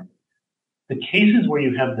declines. The cases where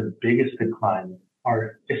you have the biggest declines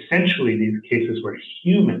are essentially these cases where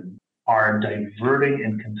humans are diverting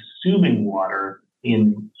and consuming water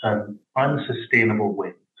in an unsustainable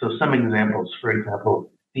way. So some examples, for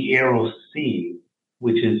example, the Aral Sea,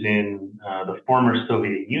 which is in the former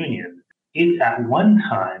Soviet Union, it at one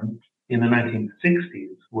time in the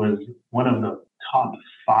 1960s was one of the top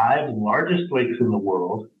 5 largest lakes in the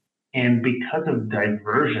world. And because of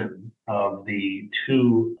diversion of the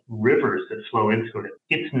 2 rivers that flow into it,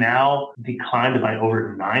 it's now declined by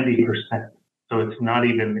over 90%. So it's not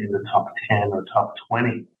even in the top 10 or top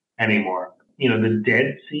 20 anymore. The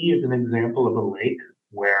Dead Sea is an example of a lake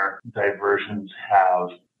where diversions have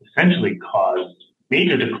essentially caused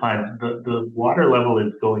major declines. The water level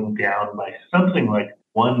is going down by something like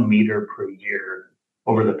 1 meter per year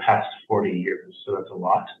over the past 40 years. So that's a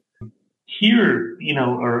lot. Here,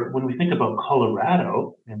 or when we think about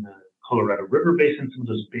Colorado and the Colorado River Basin, some of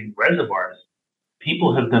those big reservoirs,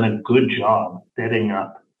 people have done a good job setting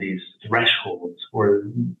up these thresholds or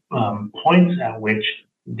points at which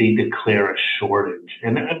they declare a shortage.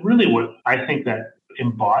 And really what I think that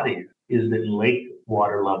embodies is that lake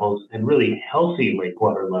water levels and really healthy lake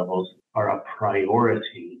water levels are a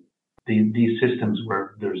priority. These systems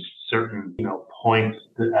where there's certain, points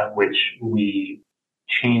at which we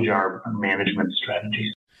change our management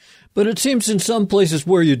strategies. But it seems in some places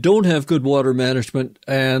where you don't have good water management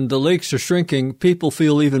and the lakes are shrinking, people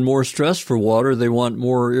feel even more stressed for water. They want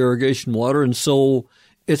more irrigation water. And so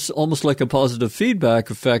it's almost like a positive feedback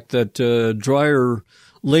effect that drier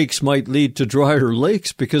lakes might lead to drier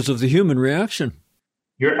lakes because of the human reaction.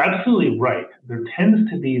 You're absolutely right. There tends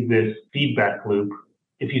to be this feedback loop.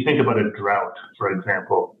 If you think about a drought, for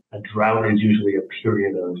example, a drought is usually a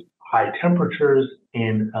period of high temperatures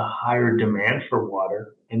and a higher demand for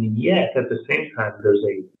water. And yet, at the same time, there's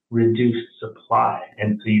a reduced supply.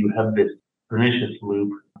 And so you have this pernicious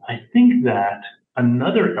loop. I think that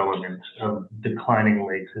another element of declining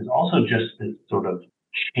lakes is also just this sort of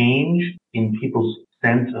change in people's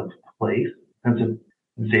sense of place, sense of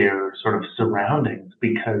their sort of surroundings,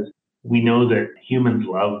 because we know that humans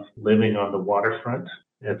love living on the waterfront.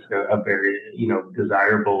 It's a very,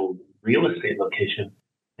 desirable real estate location.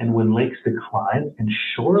 And when lakes decline and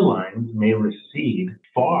shorelines may recede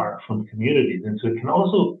far from communities. And so it can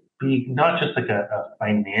also be not just like a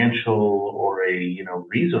financial or a,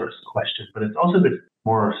 resource question, but it's also this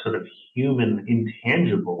more sort of human,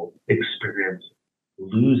 intangible experience,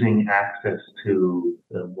 losing access to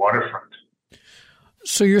the waterfront.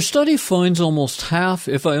 So your study finds almost half,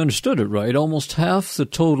 if I understood it right, almost half the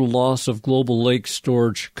total loss of global lake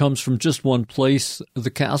storage comes from just one place, the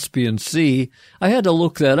Caspian Sea. I had to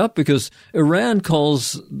look that up because Iran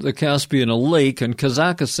calls the Caspian a lake and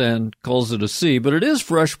Kazakhstan calls it a sea, but it is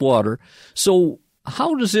fresh water. So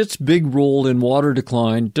how does its big role in water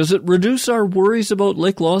decline, does it reduce our worries about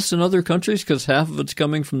lake loss in other countries because half of it's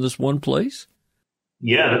coming from this one place?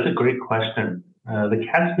 Yeah, that's a great question. The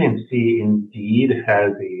Caspian Sea indeed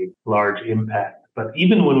has a large impact, but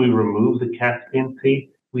even when we remove the Caspian Sea,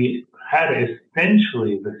 we had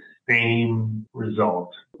essentially the same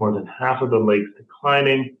result. More than half of the lakes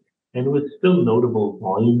declining, and with still notable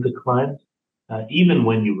volume declines, even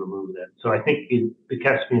when you remove that. So I think the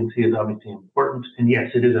Caspian Sea is obviously important, and yes,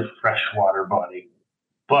 it is a freshwater body,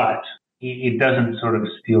 but it doesn't sort of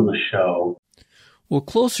steal the show. Well,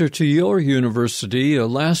 closer to your university,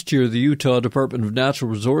 last year the Utah Department of Natural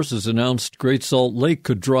Resources announced Great Salt Lake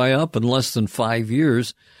could dry up in less than 5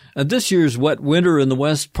 years, and this year's wet winter in the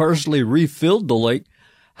West partially refilled the lake.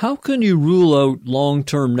 How can you rule out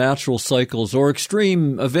long-term natural cycles or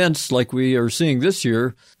extreme events like we are seeing this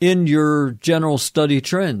year in your general study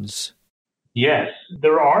trends? Yes,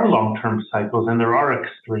 there are long-term cycles and there are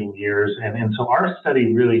extreme years, and so our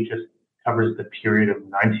study really just covers the period of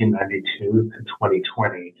 1992 to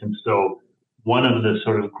 2020. And so one of the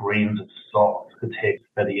sort of grains of salt to take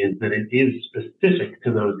study is that it is specific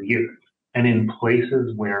to those years. And in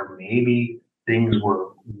places where maybe things were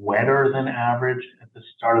wetter than average at the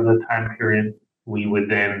start of the time period, we would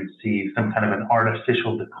then see some kind of an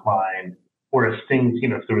artificial decline. Or if things,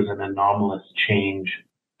 if there was an anomalous change,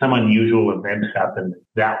 some unusual event happened,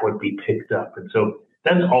 that would be picked up. And so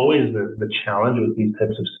that's always the challenge with these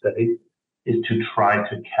types of studies, is to try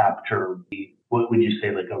to capture what would you say,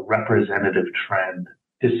 like a representative trend,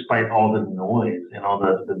 despite all the noise and all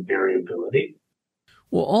the variability.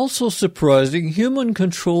 Well, also surprising,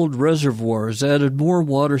 human-controlled reservoirs added more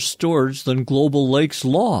water storage than global lakes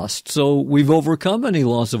lost. So we've overcome any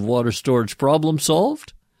loss of water storage. Problem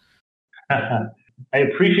solved? I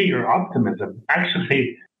appreciate your optimism.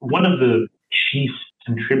 Actually, one of the chief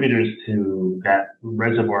contributors to that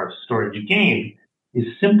reservoir storage gain is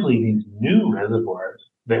simply these new reservoirs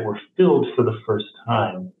that were filled for the first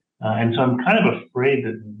time. And so I'm kind of afraid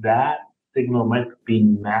that signal might be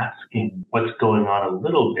masking what's going on a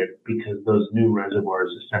little bit because those new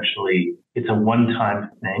reservoirs essentially, it's a one-time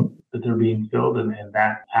thing that they're being filled, and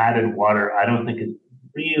that added water I don't think is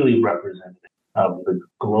really representative of the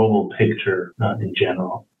global picture in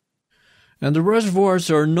general. And the reservoirs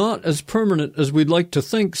are not as permanent as we'd like to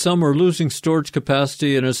think. Some are losing storage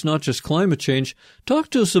capacity, and it's not just climate change. Talk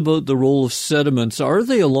to us about the role of sediments. Are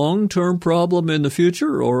they a long-term problem in the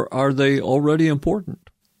future, or are they already important?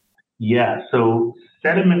 Yeah, so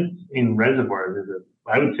sediments in reservoirs is,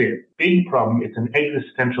 I would say, a big problem. It's an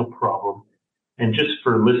existential problem. And just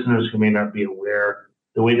for listeners who may not be aware,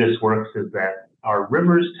 the way this works is that our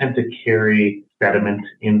rivers tend to carry sediment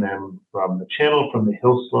in them from the channel, from the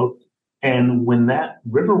hill slopes. And when that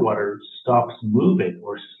river water stops moving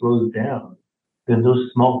or slows down, then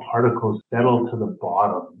those small particles settle to the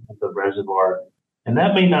bottom of the reservoir. And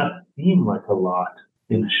that may not seem like a lot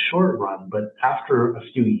in the short run, but after a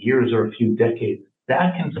few years or a few decades,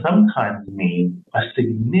 that can sometimes mean a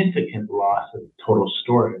significant loss of total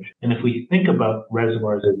storage. And if we think about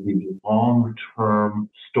reservoirs as the long-term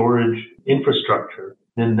storage infrastructure,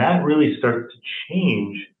 then that really starts to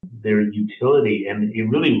change their utility. And it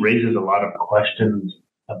really raises a lot of questions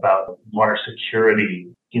about water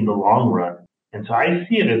security in the long run. And so I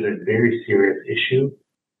see it as a very serious issue.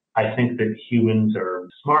 I think that humans are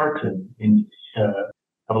smart and have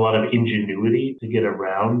a lot of ingenuity to get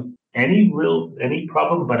around any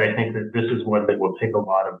problem, but I think that this is one that will take a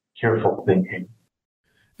lot of careful thinking.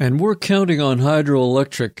 And we're counting on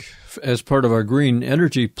hydroelectric as part of our green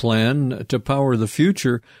energy plan to power the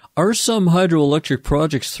future. Are some hydroelectric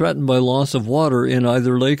projects threatened by loss of water in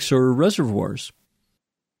either lakes or reservoirs?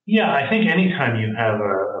 Yeah, I think anytime you have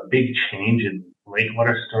a big change in lake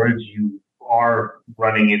water storage, you are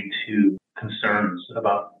running into concerns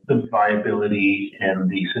about the viability and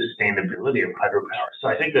the sustainability of hydropower. So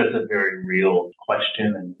I think that's a very real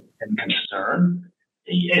question and concern.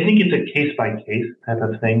 I think it's a case-by-case type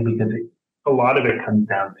of thing because a lot of it comes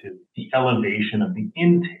down to the elevation of the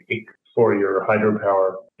intake for your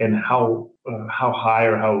hydropower and how high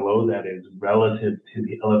or how low that is relative to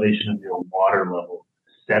the elevation of your water level.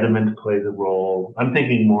 Sediment plays a role. I'm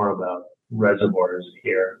thinking more about reservoirs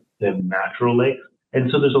here than natural lakes. And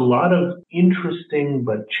so there's a lot of interesting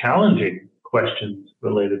but challenging questions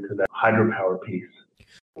related to that hydropower piece.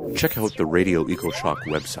 Check out the Radio Ecoshock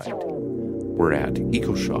website. We're at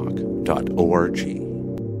ecoshock.org.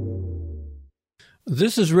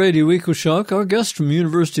 This is Radio Ecoshock. Our guest from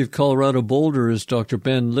University of Colorado Boulder is Dr.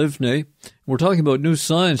 Ben Livney. We're talking about new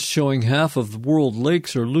science showing half of the world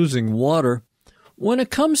lakes are losing water. When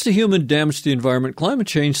it comes to human damage to the environment, climate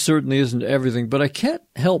change certainly isn't everything, but I can't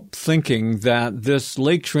help thinking that this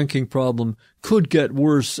lake shrinking problem could get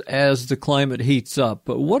worse as the climate heats up.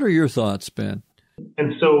 But what are your thoughts, Ben?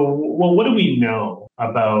 And so, well, what do we know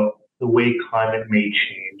about the way climate may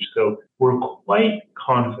change? So we're quite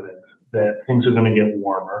confident that things are going to get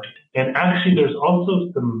warmer. And actually, there's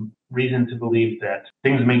also some reason to believe that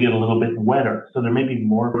things may get a little bit wetter. So there may be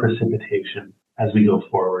more precipitation as we go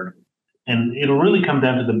forward. And it'll really come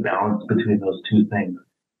down to the balance between those two things.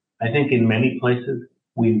 I think in many places,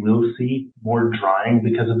 we will see more drying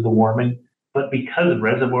because of the warming. But because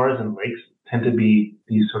reservoirs and lakes tend to be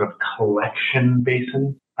these sort of collection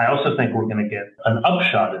basins, I also think we're going to get an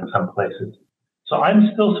upshot in some places. So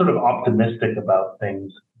I'm still sort of optimistic about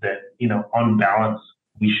things that, on balance,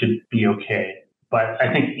 we should be okay. But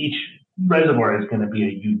I think each reservoir is going to be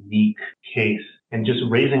a unique case. And just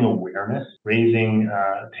raising awareness,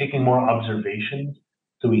 taking more observations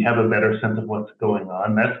so we have a better sense of what's going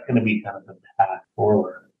on, that's going to be kind of the path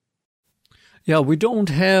forward. Yeah, we don't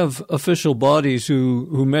have official bodies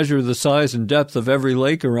who measure the size and depth of every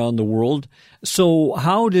lake around the world. So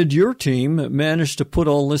how did your team manage to put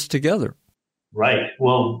all this together? Right.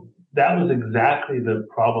 Well, that was exactly the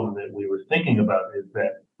problem that we were thinking about, is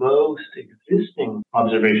that most existing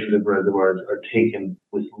observations of reservoirs are taken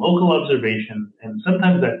with local observations, and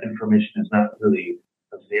sometimes that information is not really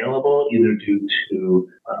available, either due to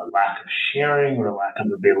a lack of sharing or a lack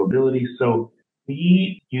of availability. So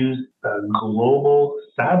we used global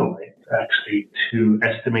satellites, actually, to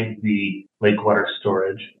estimate the lake water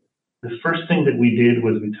storage. The first thing that we did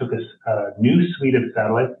was we took a new suite of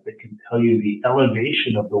satellites that can tell you the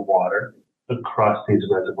elevation of the water across these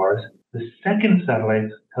reservoirs. The second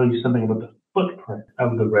satellites tell you something about the footprint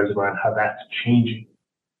of the reservoir and how that's changing.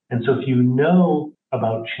 And so if you know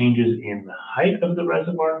about changes in the height of the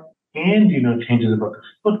reservoir and you know changes about the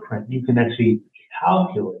footprint, you can actually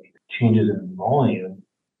calculate changes in volume.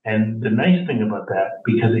 And the nice thing about that,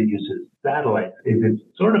 because it uses satellites, is it's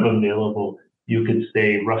sort of available, you could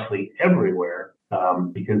say, roughly everywhere,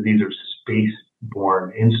 because these are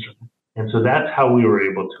space-borne instrument. And so that's how we were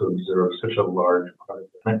able to observe such a large part of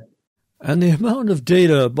the planet. And the amount of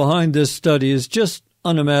data behind this study is just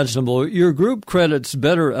unimaginable. Your group credits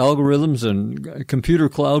better algorithms and computer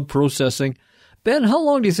cloud processing. Ben, how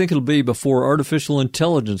long do you think it'll be before artificial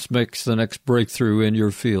intelligence makes the next breakthrough in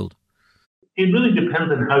your field? It really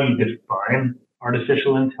depends on how you define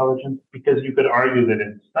artificial intelligence, because you could argue that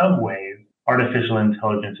in some ways, artificial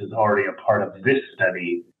intelligence is already a part of this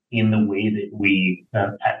study in the way that we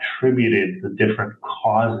attributed the different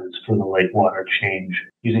causes for the lake water change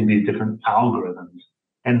using these different algorithms.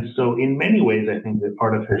 And so in many ways, I think that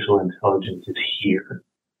artificial intelligence is here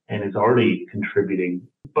and is already contributing.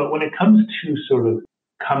 But when it comes to sort of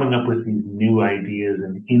coming up with these new ideas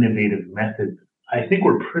and innovative methods, I think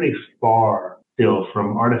we're pretty far still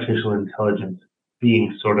from artificial intelligence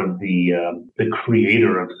being sort of the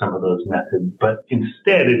creator of some of those methods. But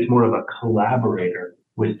instead, it's more of a collaborator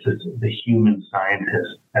with the human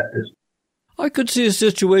scientists at this point. I could see a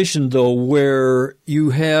situation, though, where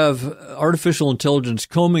you have artificial intelligence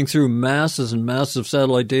combing through masses and masses of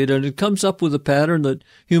satellite data, and it comes up with a pattern that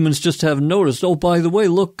humans just haven't noticed. Oh, by the way,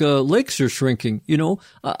 look, lakes are shrinking. You know,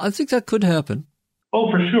 I think that could happen.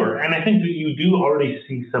 Oh, for sure. And I think that you do already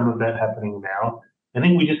see some of that happening now. I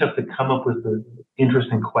think we just have to come up with the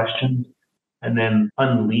interesting questions and then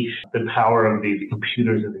unleash the power of these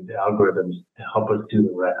computers and these algorithms to help us do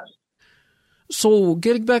the rest. So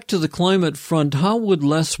getting back to the climate front, how would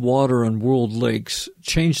less water on world lakes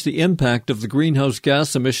change the impact of the greenhouse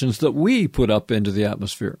gas emissions that we put up into the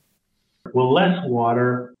atmosphere? Well, less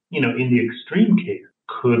water, in the extreme case,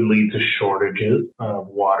 could lead to shortages of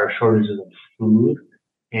water, shortages of food.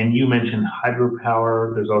 And you mentioned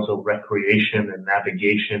hydropower. There's also recreation and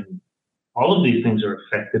navigation. All of these things are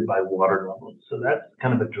affected by water levels. So that's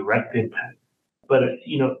kind of a direct impact. But,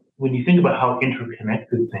 when you think about how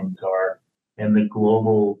interconnected things are and the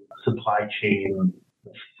global supply chain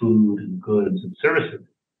of food and goods and services,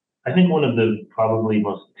 I think one of the probably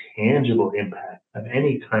most tangible impacts of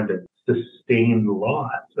any kind of sustained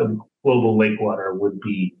loss of global lake water would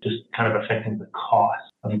be just kind of affecting the cost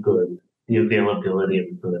of goods, the availability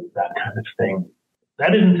of goods, that kind of thing.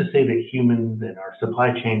 That isn't to say that humans and our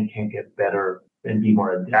supply chain can't get better and be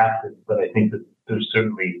more adaptive, but I think that there's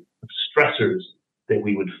certainly stressors that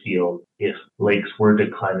we would feel if lakes were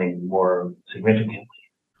declining more significantly.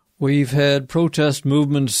 We've had protest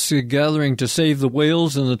movements gathering to save the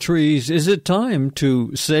whales and the trees. Is it time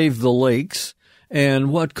to save the lakes,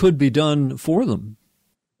 and what could be done for them?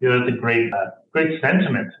 Yeah, that's a great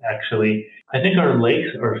sentiment, actually. I think our lakes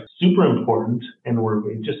are super important, and we're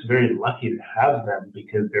just very lucky to have them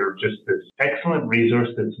because they're just this excellent resource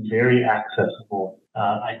that's very accessible.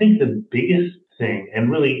 I think the biggest thing,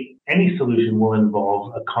 and really any solution, will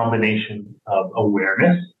involve a combination of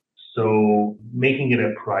awareness, so making it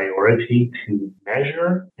a priority to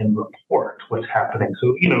measure and report what's happening.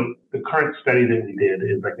 So, the current study that we did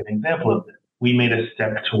is like an example of this. We made a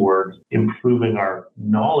step toward improving our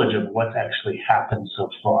knowledge of what's actually happened so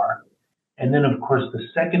far. And then, of course, the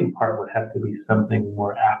second part would have to be something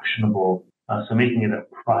more actionable, so making it a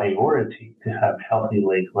priority to have healthy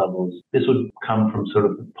lake levels. This would come from sort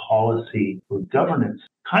of the policy or governance,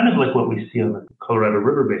 kind of like what we see on the Colorado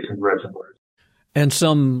River Basin reservoirs. And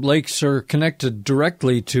some lakes are connected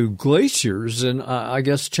directly to glaciers, and I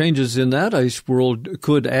guess changes in that ice world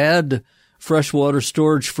could add freshwater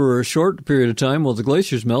storage for a short period of time while the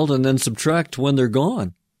glaciers melt and then subtract when they're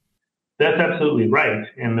gone. That's absolutely right.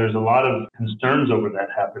 And there's a lot of concerns over that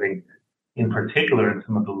happening, in particular in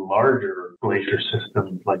some of the larger glacier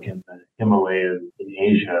systems like in the Himalayas in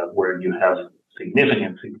Asia, where you have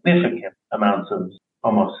significant amounts of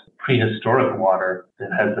almost prehistoric water that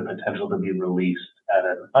has the potential to be released at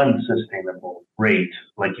an unsustainable rate,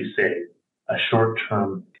 like you say, a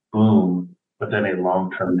short-term boom, but then a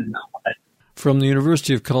long-term decline. From the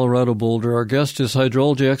University of Colorado Boulder, our guest is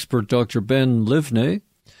hydrology expert Dr. Ben Livney.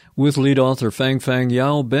 With lead author Fang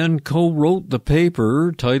Yao, Ben co-wrote the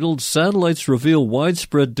paper titled Satellites Reveal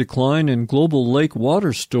Widespread Decline in Global Lake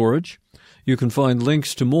Water Storage. You can find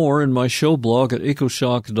links to more in my show blog at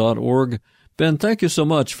ecoshock.org. Ben, thank you so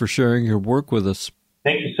much for sharing your work with us.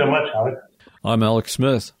 Thank you so much, Alex. I'm Alex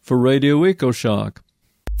Smith for Radio Ecoshock.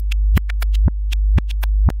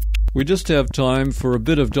 We just have time for a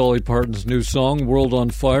bit of Dolly Parton's new song, World on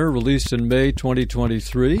Fire, released in May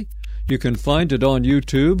 2023. You can find it on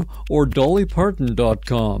YouTube or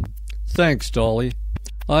dollyparton.com. Thanks, Dolly.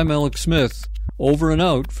 I'm Alex Smith, over and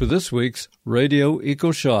out for this week's Radio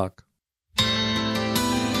Ecoshock.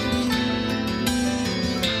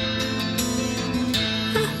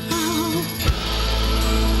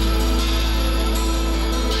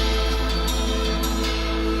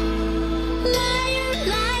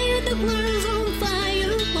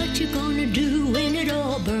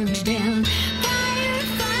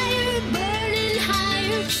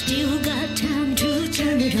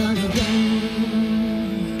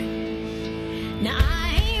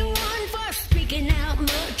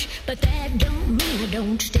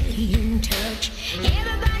 stay in touch.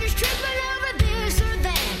 Everybody's tripping over this or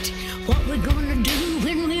that. What we gonna do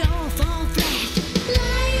when we all fall flat?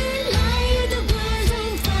 Liar, liar, the world's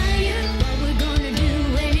on fire. What we gonna do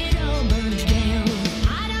when it all burns down?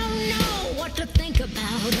 I don't know what to think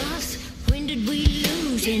about us. When did we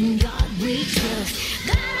lose? In God we trust.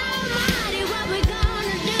 God Almighty, what we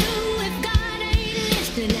gonna do if God ain't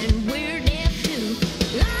listening and we're deaf too?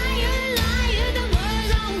 Liar, liar, the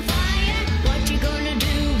world's on fire. What you gonna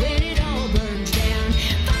do when it all burns down?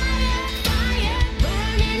 Fire, fire,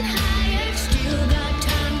 burning higher. Still got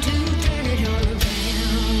time to turn it all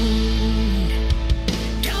around.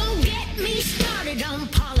 Don't get me started on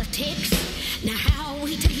politics. Now how are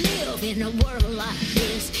we to live in a world like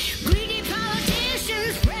this? Greedy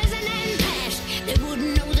politicians, present and past, they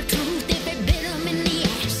wouldn't know the truth if it bit them in the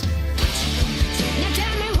ass. Now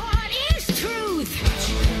tell me, what is truth?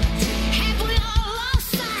 Have we all lost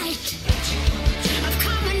sight of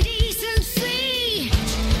common decency,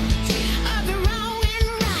 of the wrong and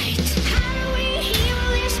right? How do we heal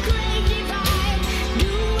this great divide?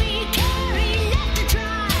 Do we care enough to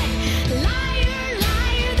try? Liar,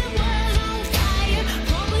 liar, the world's on fire.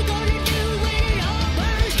 What we gonna do when it all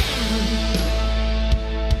burns down?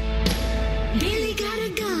 Billy got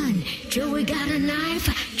a gun, Joey got a knife,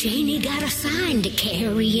 Janie got a sign to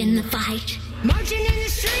carry in the fight. Marching in the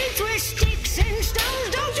streets with sticks and stones.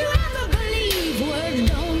 Don't you ever believe words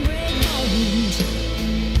don't break bones.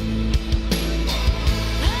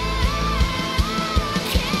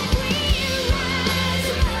 Can't we rise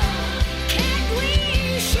up? Can't we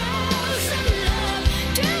show some love?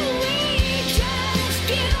 Do we just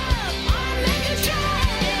give up or make a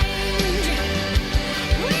change?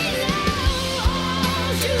 We know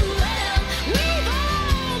all too well, we've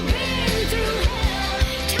all been through hell.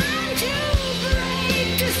 Time to break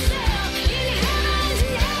the cell in heaven's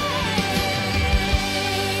name.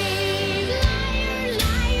 Liar,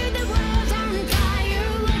 liar, the world's on fire.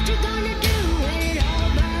 What you gonna do when it all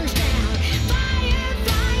burns down? Fire,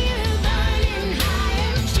 fire, burning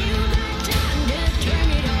higher. Still got time to turn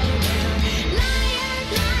it all around. Liar,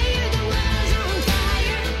 liar, the world's on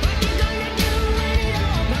fire. What you gonna do when it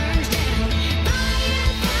all burns down? Fire,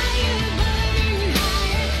 fire, burning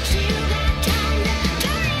higher. Still got time to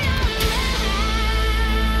turn it all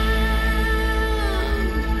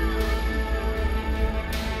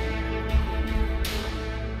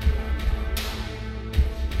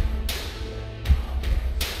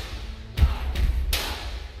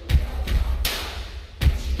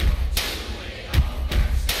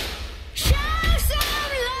Show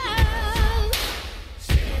some love.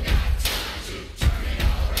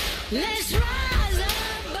 Let's